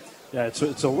 yeah, it's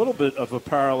a little bit of a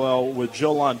parallel with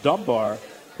Jolon Dunbar,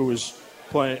 who was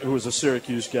a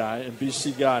Syracuse guy, and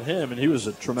BC got him, and he was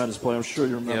a tremendous player. I'm sure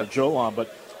you remember Jolon,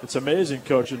 but it's amazing,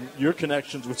 Coach, and your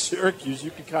connections with Syracuse,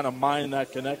 you can kind of mine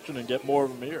that connection and get more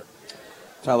of them here.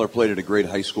 Tyler played at a great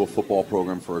high school football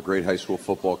program for a great high school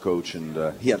football coach, and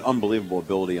he had unbelievable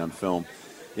ability on film.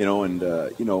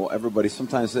 Everybody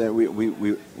sometimes we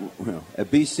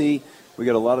at BC we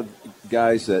got a lot of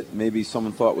guys that maybe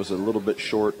someone thought was a little bit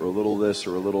short or a little this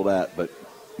or a little that, but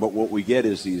what we get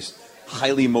is these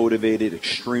highly motivated,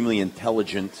 extremely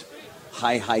intelligent,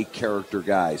 high character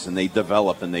guys, and they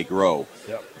develop and they grow.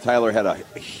 Yep. Tyler had a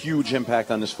huge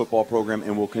impact on this football program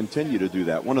and will continue to do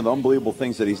that. One of the unbelievable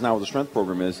things that he's now with the strength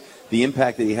program is the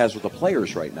impact that he has with the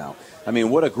players right now. I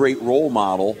mean, what a great role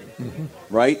model,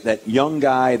 right? That young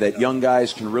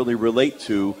guys can really relate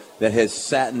to, that has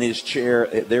sat in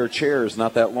their chairs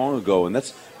not that long ago. And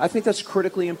I think that's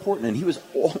critically important. And he was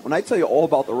when I tell you all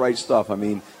about the right stuff, I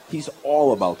mean, he's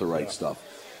all about the right stuff.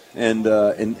 And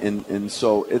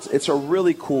so it's a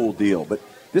really cool deal. But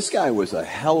this guy was a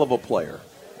hell of a player.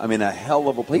 I mean, a hell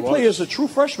of a player. He played as a true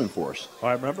freshman for us.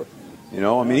 I remember. He didn't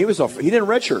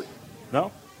redshirt.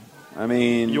 No. I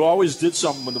mean, you always did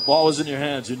something when the ball was in your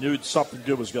hands. You knew something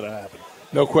good was going to happen.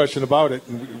 No question about it.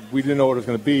 We didn't know what it was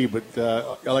going to be, but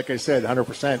like I said,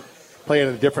 100% play at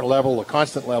a different level, a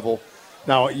constant level.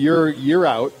 Now you're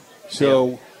out,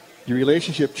 so your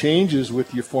relationship changes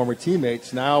with your former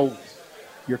teammates. Now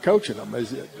you're coaching them.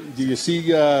 Do you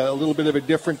see a little bit of a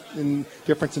difference in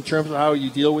terms of how you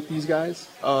deal with these guys?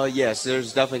 Yes,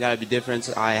 there's definitely got to be a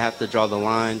difference. I have to draw the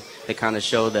line to kind of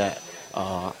show that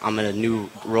I'm in a new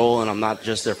role and I'm not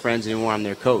just their friends anymore. I'm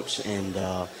their coach. And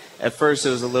at first it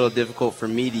was a little difficult for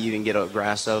me to even get a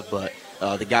grasp of, but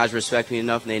the guys respect me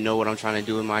enough and they know what I'm trying to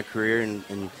do in my career,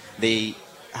 and they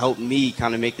help me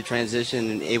kind of make the transition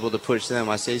and able to push them.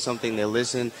 I say something, they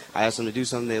listen. I ask them to do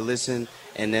something, they listen.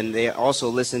 And then they also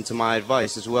listen to my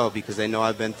advice as well because they know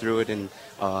I've been through it, and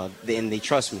they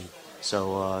trust me.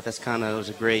 So that's it was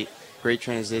a great great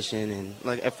transition. And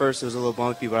like at first it was a little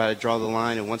bumpy, but I had to draw the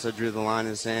line. And once I drew the line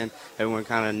in the sand, everyone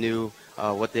kind of knew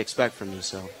what they expect from me.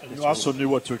 So and you also knew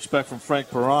what to expect from Frank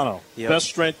Pirano, best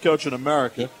strength coach in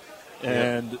America.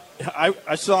 And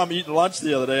I saw him eating lunch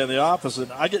the other day in the office,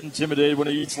 and I get intimidated when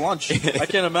he eats lunch. I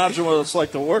can't imagine what it's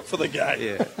like to work for the guy.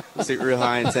 Yeah, he's a real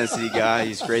high-intensity guy.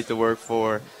 He's great to work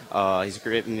for. He's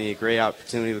given me a great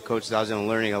opportunity with Coach Dodson. I'm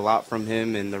learning a lot from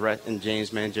him and James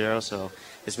Mangiero, so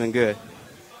it's been good.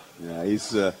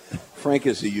 Yeah, Frank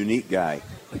is a unique guy,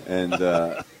 and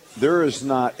there is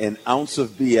not an ounce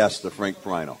of BS to Frank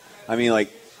Pirano. I mean,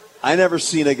 like, I never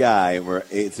seen a guy where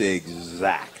it's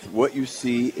exact. What you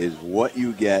see is what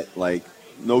you get, like,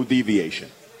 no deviation.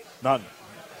 None.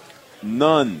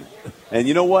 And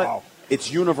you know what? Wow.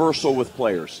 It's universal with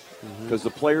players because the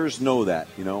players know that,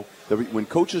 you know. When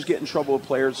coaches get in trouble with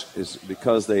players is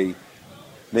because they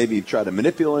maybe try to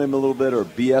manipulate them a little bit or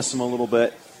BS them a little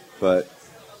bit. But,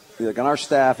 like, on our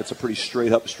staff, it's a pretty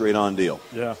straight-up, straight-on deal.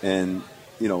 Yeah. And,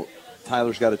 you know,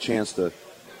 Tyler's got a chance to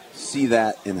see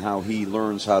that in how he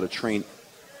learns how to train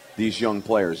these young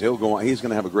players. He'll go on. He's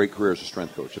going to have a great career as a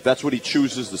strength coach. If that's what he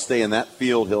chooses to stay in that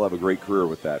field, he'll have a great career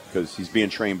with that because he's being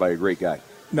trained by a great guy.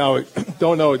 Now,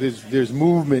 don't know. There's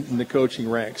movement in the coaching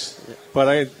ranks,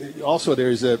 but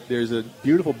there's a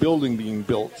beautiful building being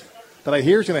built that I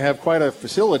hear is going to have quite a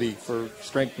facility for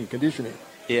strength and conditioning.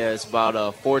 Yeah, it's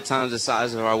about 4 times the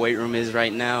size of our weight room is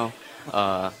right now.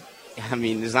 I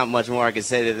mean, there's not much more I can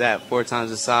say to that. 4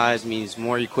 times the size means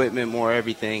more equipment, more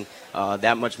everything.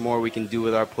 That much more we can do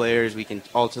with our players. We can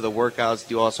alter the workouts,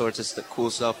 do all sorts of cool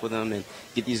stuff with them, and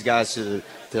get these guys to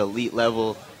the elite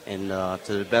level and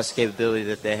to the best capability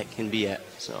that they can be at.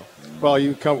 So, well,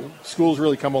 schools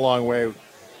really come a long way.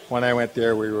 When I went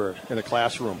there, we were in a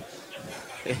classroom.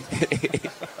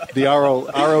 The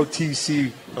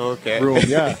ROTC room,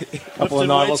 yeah. A couple of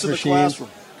Nautilus machines.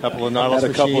 Couple of Nautilus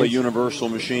machines. A couple of universal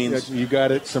machines. You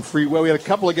got it. Some free. Well, we had a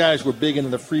couple of guys who were big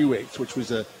into the free weights, which was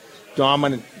a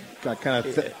dominant kind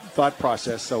of thought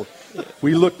process. So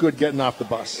we look good getting off the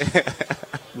bus.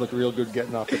 Look real good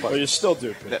getting off the bus. Well, you still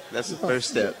do. That's the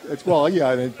first step. But you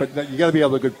got to be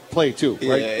able to play too,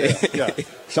 right? Yeah.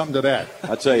 Something to that.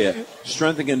 I'll tell you,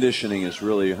 strength and conditioning has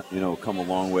really, come a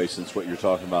long way since what you're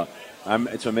talking about.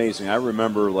 It's amazing. I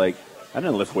remember, I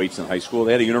didn't lift weights in high school.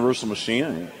 They had a universal machine.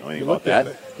 I didn't know anything about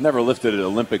that. Never lifted an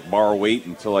Olympic bar weight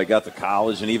until I got to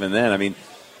college, and even then, I mean,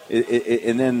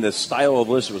 and then the style of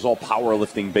this was all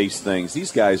powerlifting-based things.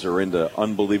 These guys are into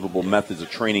unbelievable methods of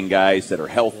training guys that are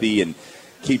healthy and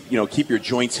keep your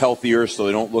joints healthier so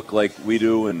they don't look like we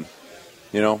do, and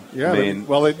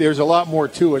there's a lot more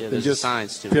to it than just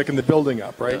science picking the building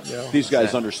up, right? Yeah. These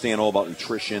guys understand all about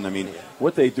nutrition. I mean,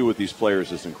 what they do with these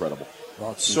players is incredible.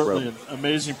 Well, it's certainly an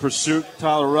amazing pursuit.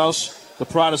 Tyler Rouse, the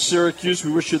pride of Syracuse,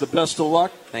 we wish you the best of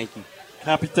luck. Thank you.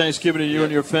 Happy Thanksgiving to you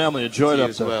and your family. Enjoy it up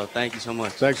there. Well, thank you so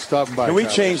much. Thanks for stopping by. Can we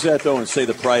change that, though, and say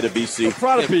the pride of BC? The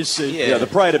pride of BC. Yeah, the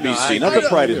pride of BC. Not the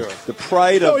pride of the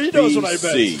pride of BC. He knows what I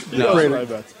bet. He knows what I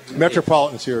bet.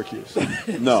 Metropolitan Syracuse.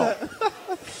 No.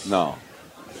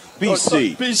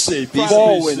 BC. BC.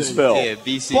 Baldwinsville. Yeah,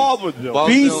 BC. Baldwinsville.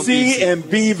 BC and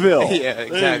Bville. Yeah,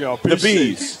 exactly. There you go. BC. The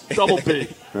B's. Double B.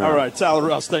 All right, Tyler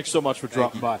Rouse, thanks so much for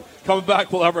dropping by. Coming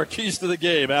back, we'll have our keys to the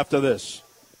game after this.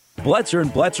 Bletzer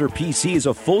 & Bletzer PC is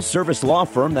a full-service law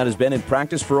firm that has been in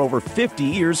practice for over 50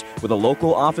 years with a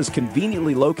local office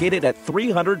conveniently located at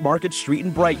 300 Market Street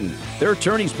in Brighton. Their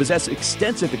attorneys possess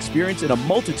extensive experience in a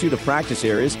multitude of practice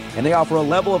areas, and they offer a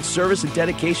level of service and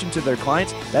dedication to their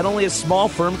clients that only a small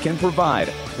firm can provide.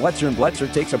 Bletzer & Bletzer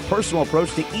takes a personal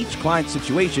approach to each client's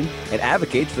situation and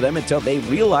advocates for them until they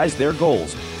realize their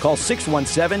goals. Call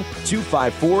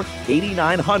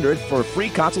 617-254-8900 for a free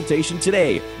consultation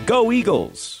today. Go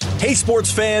Eagles! Hey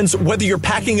sports fans, whether you're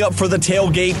packing up for the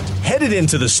tailgate, headed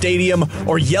into the stadium,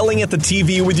 or yelling at the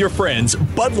TV with your friends,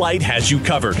 Bud Light has you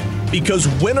covered. Because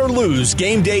win or lose,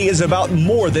 game day is about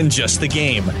more than just the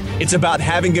game. It's about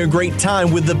having a great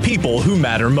time with the people who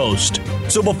matter most.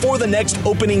 So before the next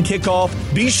opening kickoff,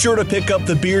 be sure to pick up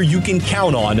the beer you can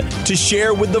count on to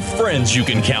share with the friends you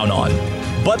can count on.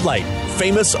 Bud Light,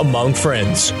 famous among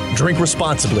friends. Drink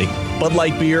responsibly. Bud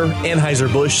Light Beer,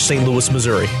 Anheuser-Busch, St. Louis,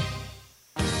 Missouri.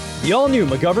 The all-new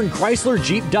McGovern Chrysler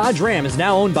Jeep Dodge Ram is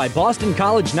now owned by Boston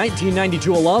College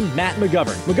 1992 alum Matt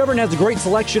McGovern. McGovern has a great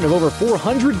selection of over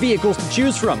 400 vehicles to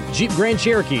choose from. Jeep Grand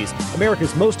Cherokees,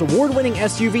 America's most award-winning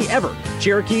SUV ever.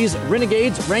 Cherokees,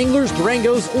 Renegades, Wranglers,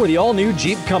 Durangos, or the all-new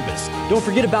Jeep Compass. Don't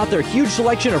forget about their huge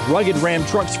selection of rugged Ram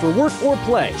trucks for work or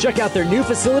play. Check out their new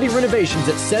facility renovations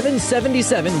at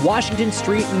 777 Washington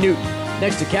Street, Newton.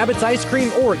 Next to Cabot's Ice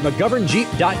Cream or at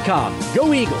McGovernJeep.com.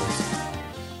 Go Eagles!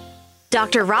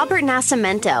 Dr. Robert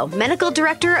Nascimento, Medical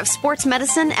Director of Sports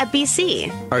Medicine at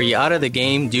BC. Are you out of the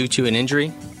game due to an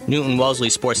injury? Newton Wellesley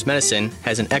Sports Medicine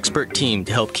has an expert team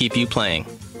to help keep you playing.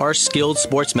 Our skilled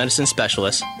sports medicine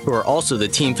specialists, who are also the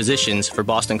team physicians for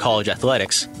Boston College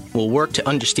Athletics, will work to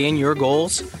understand your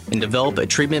goals and develop a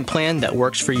treatment plan that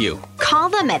works for you. Call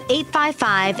them at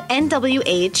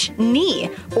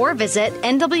 855-NWH-KNEE or visit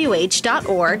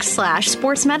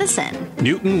nwh.org/sportsmedicine.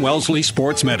 Newton Wellesley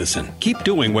Sports Medicine. Keep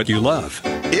doing what you love.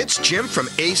 It's Jim from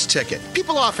Ace Ticket.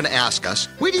 People often ask us,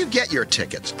 where do you get your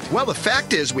tickets? Well, the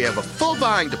fact is we have a full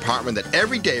buying department that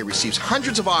every day receives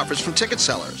hundreds of offers from ticket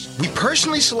sellers. We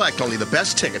personally select only the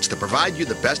best tickets to provide you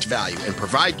the best value and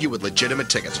provide you with legitimate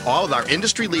tickets, all with our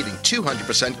industry-leading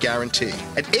 200% guarantee.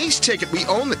 At Ace Ticket, we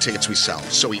own the tickets we sell,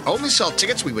 so we only sell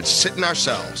tickets we would sit in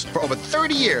ourselves. For over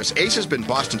 30 years, Ace has been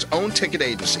Boston's own ticket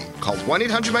agency. Call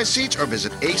 1-800-MY-SEATS or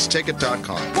visit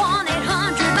aceticket.com.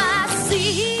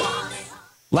 1-800-MY-SEATS.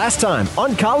 Last time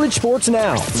on College Sports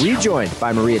Now, rejoined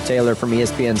by Maria Taylor from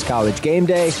ESPN's College Game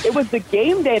Day. It was the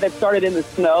game day that started in the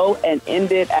snow and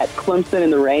ended at Clemson in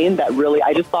the rain that really,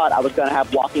 I just thought I was going to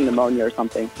have walking pneumonia or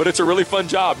something. But it's a really fun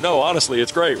job. No, honestly,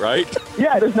 it's great, right?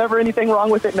 Yeah, there's never anything wrong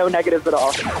with it. No negatives at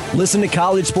all. Listen to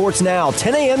College Sports Now,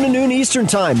 10 a.m. to noon Eastern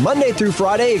Time, Monday through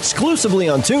Friday, exclusively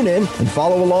on TuneIn, and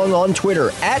follow along on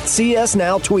Twitter at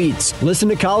CSNowTweets. Listen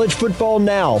to College Football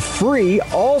Now, free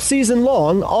all season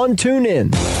long on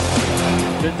TuneIn.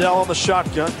 Bindell on the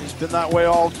shotgun. He's been that way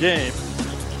all game.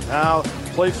 Now,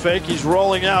 play fake. He's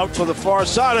rolling out to the far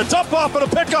side. A dump off and a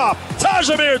pickoff.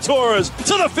 Tajamir Torres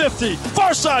to the 50.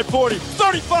 Far side 40.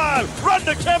 35. Run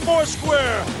to Kenmore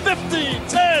Square. 15.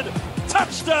 10.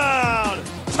 Touchdown.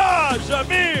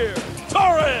 Tajamir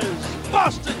Torres.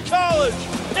 Boston College.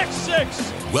 Pick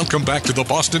 6. Welcome back to the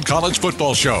Boston College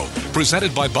Football Show,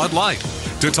 presented by Bud Light.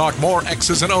 To talk more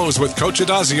X's and O's with Coach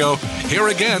Adazio, here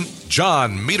again,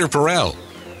 John Meter-Perel.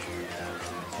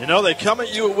 You know, they come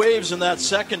at you at waves in that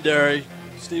secondary.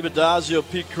 Steve Adazio,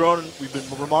 Pete Cronin, we've been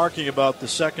remarking about the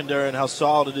secondary and how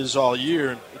solid it is all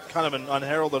year. And it's kind of an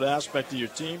unheralded aspect of your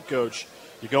team, Coach.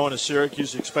 You go into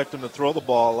Syracuse, you expect them to throw the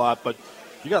ball a lot, but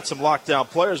you got some lockdown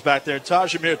players back there. And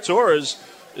Tajamir Torres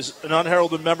is an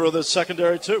unheralded member of the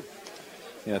secondary, too.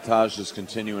 Yeah, Taj is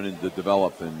continuing to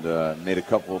develop and made a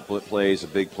couple of plays, a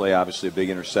big play, obviously a big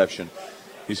interception.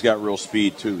 He's got real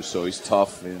speed, too, so he's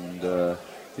tough, and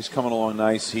he's coming along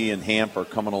nice. He and Hamp are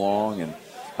coming along, and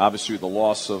obviously the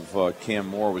loss of Cam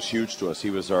Moore was huge to us. He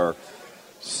was our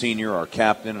senior, our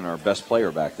captain, and our best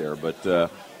player back there, but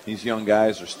these young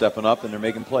guys are stepping up, and they're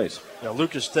making plays. Yeah,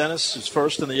 Lucas Dennis is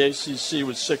first in the ACC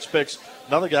with 6 picks.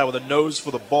 Another guy with a nose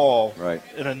for the ball. Right.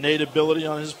 And a innate ability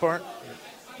on his part.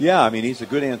 Yeah, I mean, he's a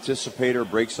good anticipator,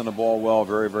 breaks on the ball well,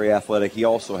 very, very athletic. He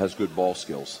also has good ball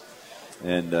skills.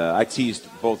 And I teased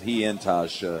both he and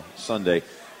Taj Sunday.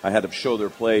 I had them show their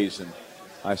plays, and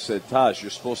I said, Taj, you're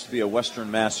supposed to be a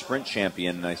Western Mass sprint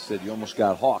champion. And I said, you almost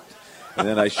got hawked. And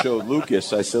then I showed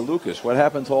Lucas. I said, Lucas, what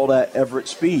happened to all that Everett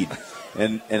speed?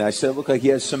 And I said, it looked like he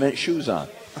had cement shoes on.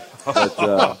 But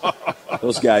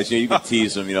those guys, you can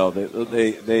tease them. You know,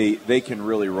 they can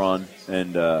really run,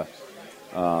 and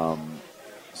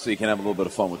so you can have a little bit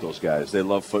of fun with those guys. They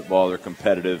love football. They're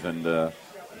competitive, and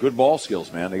good ball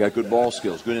skills, man. They got good ball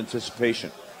skills, good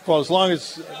anticipation. Well, as long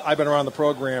as I've been around the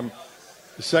program,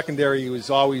 the secondary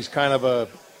was always kind of a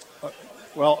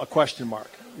question mark.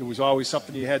 It was always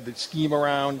something you had to scheme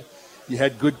around. You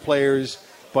had good players,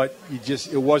 but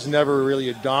it was never really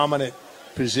a dominant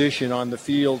position on the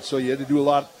field, so you had to do a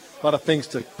lot of things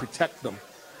to protect them.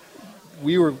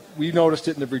 We noticed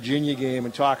it in the Virginia game,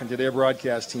 and talking to their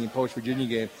broadcast team post-Virginia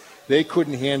game, they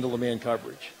couldn't handle the man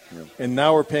coverage. Yeah. And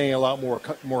now we're paying a lot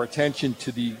more attention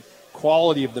to the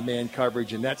quality of the man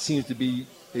coverage, and that seems to be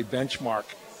a benchmark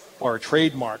or a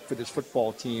trademark for this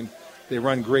football team. They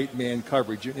run great man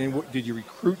coverage. And did you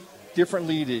recruit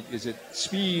differently? Is it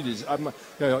speed?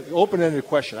 Open-ended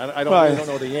question. I don't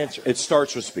know the answer. It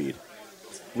starts with speed.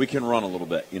 We can run a little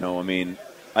bit. You know, I mean,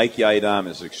 Ike Yaidam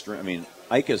is extreme. I mean,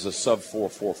 Ike is a sub-4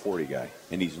 440 guy,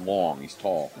 and he's long, he's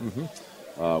tall. Mm-hmm.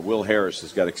 Will Harris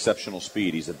has got exceptional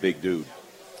speed. He's a big dude.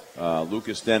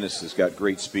 Lucas Dennis has got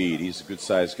great speed. He's a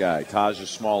good-sized guy. Taj is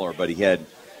smaller, but he had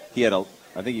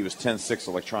I think he was 10.6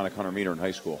 electronic 100-meter in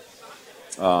high school.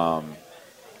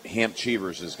 Hamp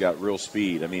Cheevers has got real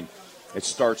speed. I mean, it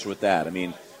starts with that. I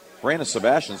mean, Brandon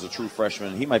Sebastian's a true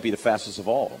freshman. He might be the fastest of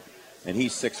all of them, and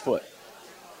he's 6 foot.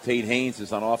 Tate Haynes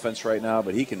is on offense right now,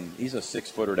 but he's a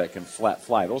 6-footer that can flat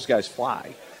fly. Those guys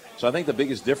fly. So I think the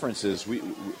biggest difference is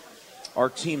our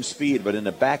team speed, but in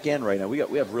the back end right now, we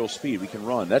have real speed. We can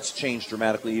run. That's changed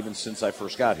dramatically even since I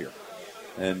first got here.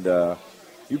 And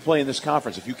you play in this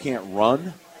conference, if you can't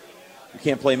run, You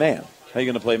can't play man. How are you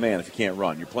going to play man if you can't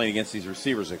run? You're playing against these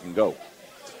receivers that can go.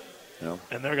 You know?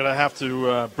 And they're going to have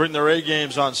to bring their A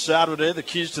games on Saturday. The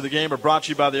keys to the game are brought to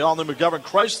you by the all-new McGovern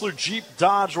Chrysler Jeep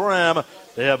Dodge Ram.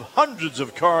 They have hundreds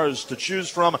of cars to choose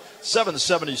from.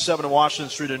 777 Washington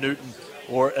Street in Newton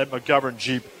or at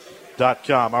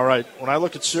McGovernJeep.com. All right, when I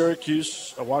look at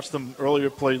Syracuse, I watched them earlier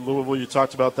play Louisville. You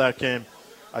talked about that game.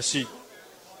 I see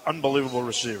unbelievable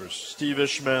receivers. Steve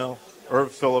Ishmael,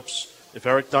 Irv Phillips. If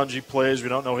Eric Dungy plays, we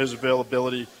don't know his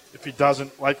availability. If he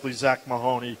doesn't, likely Zach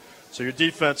Mahoney. So your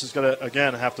defense is going to,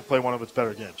 again, have to play one of its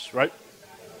better games, right?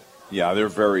 Yeah, they're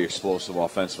very explosive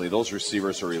offensively. Those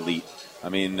receivers are elite. I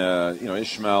mean,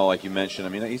 Ishmael, like you mentioned, I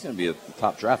mean, he's going to be a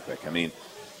top draft pick. I mean,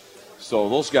 so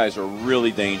those guys are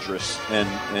really dangerous, and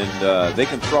they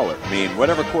can throw it. I mean,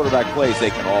 whatever quarterback plays,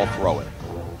 they can all throw it.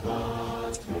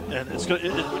 And it's going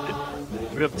to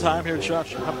we have time here,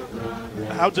 Josh.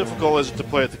 How difficult is it to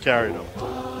play at the Carrier Dome?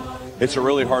 It's a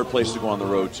really hard place to go on the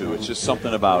road to. It's just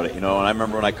something about it, And I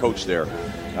remember when I coached there,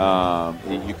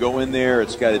 you go in there,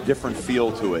 it's got a different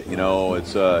feel to it.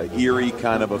 It's a eerie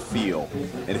kind of a feel,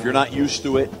 and if you're not used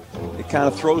to it, it kind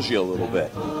of throws you a little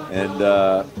bit. And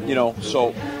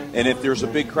and if there's a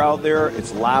big crowd there,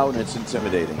 it's loud and it's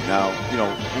intimidating. Now,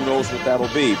 who knows what that'll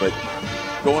be, but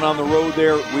going on the road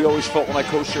there, we always felt when I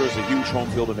coached there, was a huge home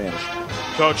field advantage.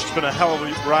 Coach, it's been a hell of a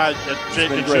ride at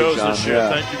Jake and Joe's this year. Yeah.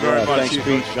 Thank you very much. Thanks,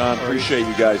 Pete, John. Appreciate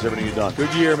you guys, everything you've done.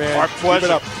 Good year, man. Our pleasure.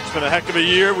 Keep it up. It's been a heck of a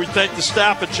year. We thank the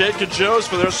staff at Jake and Joe's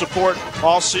for their support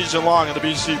all season long in the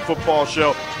BC Football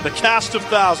Show. The cast of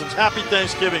thousands. Happy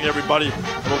Thanksgiving, everybody.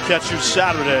 We'll catch you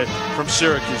Saturday from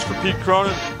Syracuse. For Pete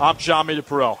Cronin, I'm John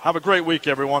Meade-Perrell. Have a great week,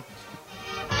 everyone.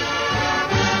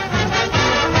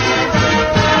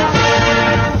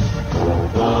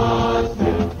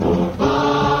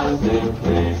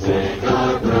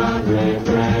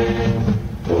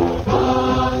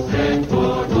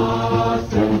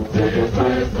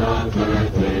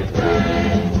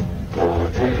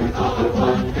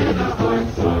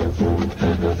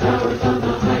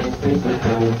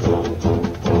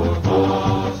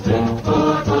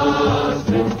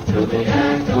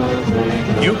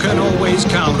 You can always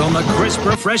count on the crisp,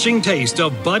 refreshing taste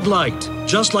of Bud Light,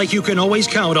 just like you can always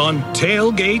count on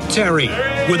Tailgate Terry.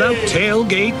 Without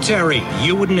Tailgate Terry,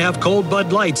 you wouldn't have cold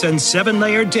Bud Lights and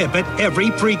 7-layer dip at every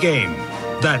pregame.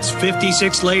 That's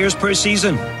 56 layers per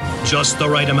season. Just the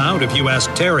right amount if you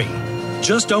ask Terry.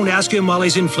 Just don't ask him while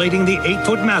he's inflating the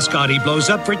 8-foot mascot he blows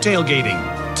up for tailgating.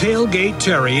 Tailgate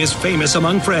Terry is famous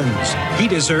among friends. He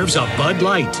deserves a Bud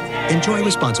Light. Enjoy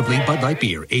responsibly. Bud Light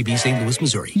Beer, AB St. Louis,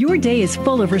 Missouri. Your day is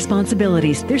full of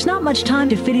responsibilities. There's not much time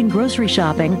to fit in grocery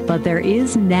shopping, but there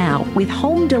is now with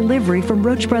home delivery from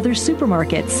Roach Brothers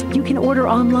Supermarkets. You can order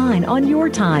online on your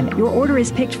time. Your order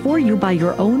is picked for you by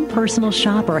your own personal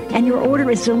shopper, and your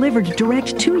order is delivered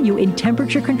direct to you in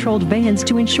temperature-controlled vans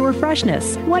to ensure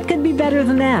freshness. What could be better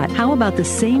than that? How about the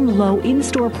same low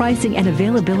in-store pricing and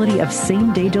availability of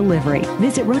same-day delivery?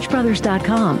 Visit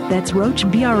RoachBrothers.com. That's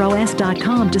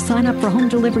RoachBros.com to sign up for home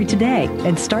delivery today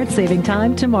and start saving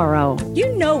time tomorrow.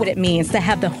 You know what it means to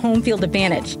have the home field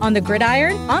advantage on the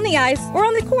gridiron, on the ice, or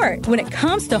on the court. When it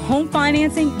comes to home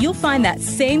financing, you'll find that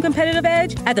same competitive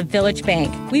edge at the Village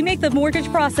Bank. We make the mortgage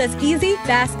process easy,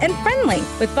 fast, and friendly,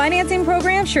 with financing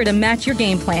programs sure to match your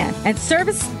game plan and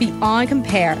service beyond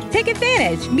compare. Take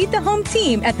advantage. Meet the home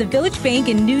team at the Village Bank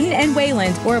in Newton and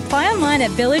Wayland, or apply online at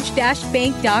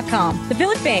village-bank.com. The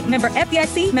Village Bank, member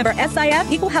FDIC, member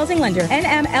SIF, equal housing lender,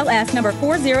 NMLS number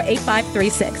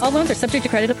 408536. All loans are subject to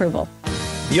credit approval.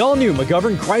 The all-new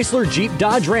McGovern Chrysler Jeep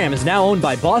Dodge Ram is now owned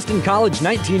by Boston College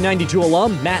 1992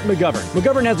 alum Matt McGovern.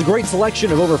 McGovern has a great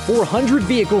selection of over 400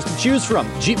 vehicles to choose from.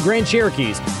 Jeep Grand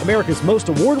Cherokees, America's most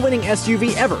award-winning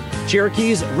SUV ever.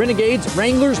 Cherokees, Renegades,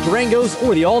 Wranglers, Durangos,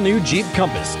 or the all-new Jeep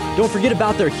Compass. Don't forget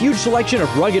about their huge selection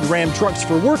of rugged Ram trucks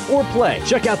for work or play.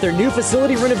 Check out their new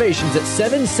facility renovations at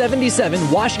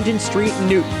 777 Washington Street in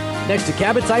Newton, next to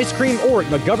Cabot's Ice Cream, or at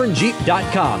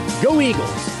McGovernJeep.com. Go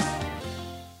Eagles!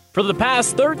 For the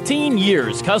past 13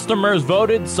 years, customers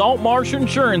voted Saltmarsh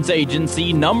Insurance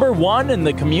Agency #1 in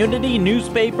the Community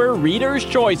Newspaper Reader's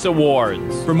Choice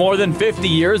Awards. For more than 50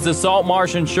 years, the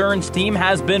Saltmarsh Insurance team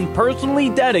has been personally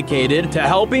dedicated to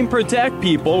helping protect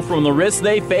people from the risks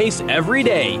they face every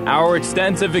day. Our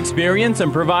extensive experience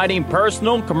in providing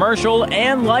personal, commercial,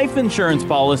 and life insurance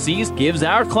policies gives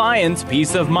our clients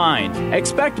peace of mind.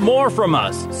 Expect more from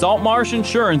us, Saltmarsh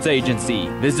Insurance Agency.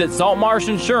 Visit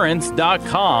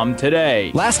saltmarshinsurance.com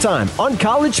today. Last time on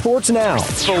College Sports Now.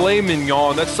 Filet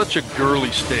mignon, that's such a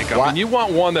girly steak. I mean, you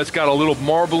want one that's got a little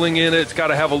marbling in it. It's got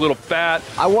to have a little fat.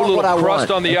 I want a little what crust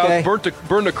I want, on the okay? out,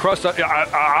 burn the crust,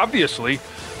 obviously,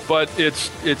 but it's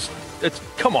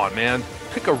come on, man.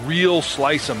 Pick a real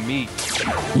slice of meat.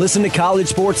 Listen to College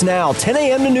Sports Now, 10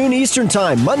 a.m. to noon Eastern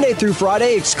Time, Monday through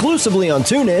Friday, exclusively on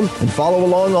TuneIn, and follow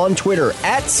along on Twitter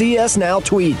at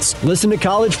CSNowTweets. Listen to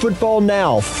College Football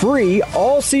Now, free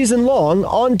all season long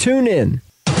on TuneIn.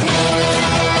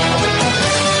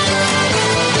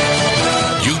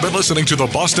 You've been listening to the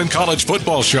Boston College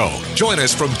Football Show. Join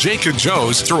us from Jake and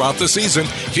Joe's throughout the season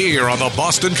here on the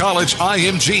Boston College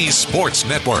IMG Sports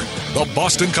Network. The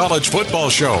Boston College Football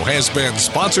Show has been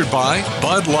sponsored by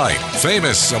Bud Light,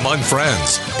 famous among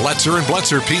friends. Bletzer &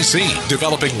 Bletzer PC,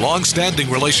 developing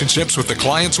long-standing relationships with the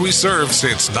clients we serve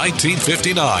since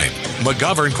 1959.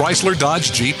 McGovern Chrysler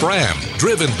Dodge Jeep Ram,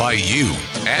 driven by you.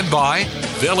 And by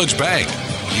Village Bank.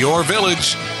 Your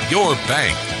village, your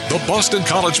bank. The Boston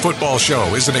College Football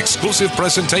Show is an exclusive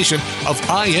presentation of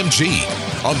IMG,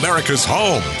 America's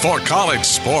home for college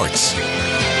sports.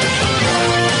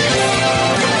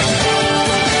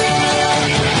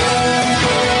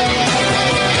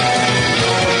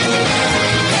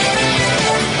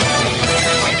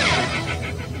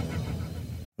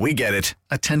 We get it.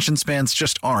 Attention spans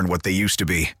just aren't what they used to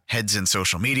be. Heads in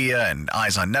social media and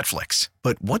eyes on Netflix.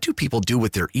 But what do people do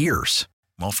with their ears?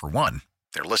 Well, for one,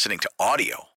 they're listening to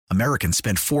audio. Americans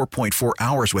spend 4.4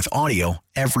 hours with audio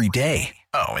every day.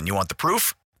 Oh, and you want the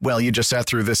proof? Well, you just sat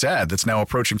through this ad that's now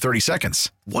approaching 30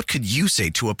 seconds. What could you say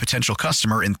to a potential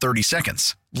customer in 30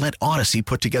 seconds? Let Odyssey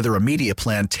put together a media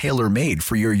plan tailor-made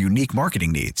for your unique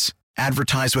marketing needs.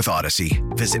 Advertise with Odyssey.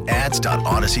 Visit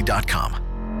ads.odyssey.com.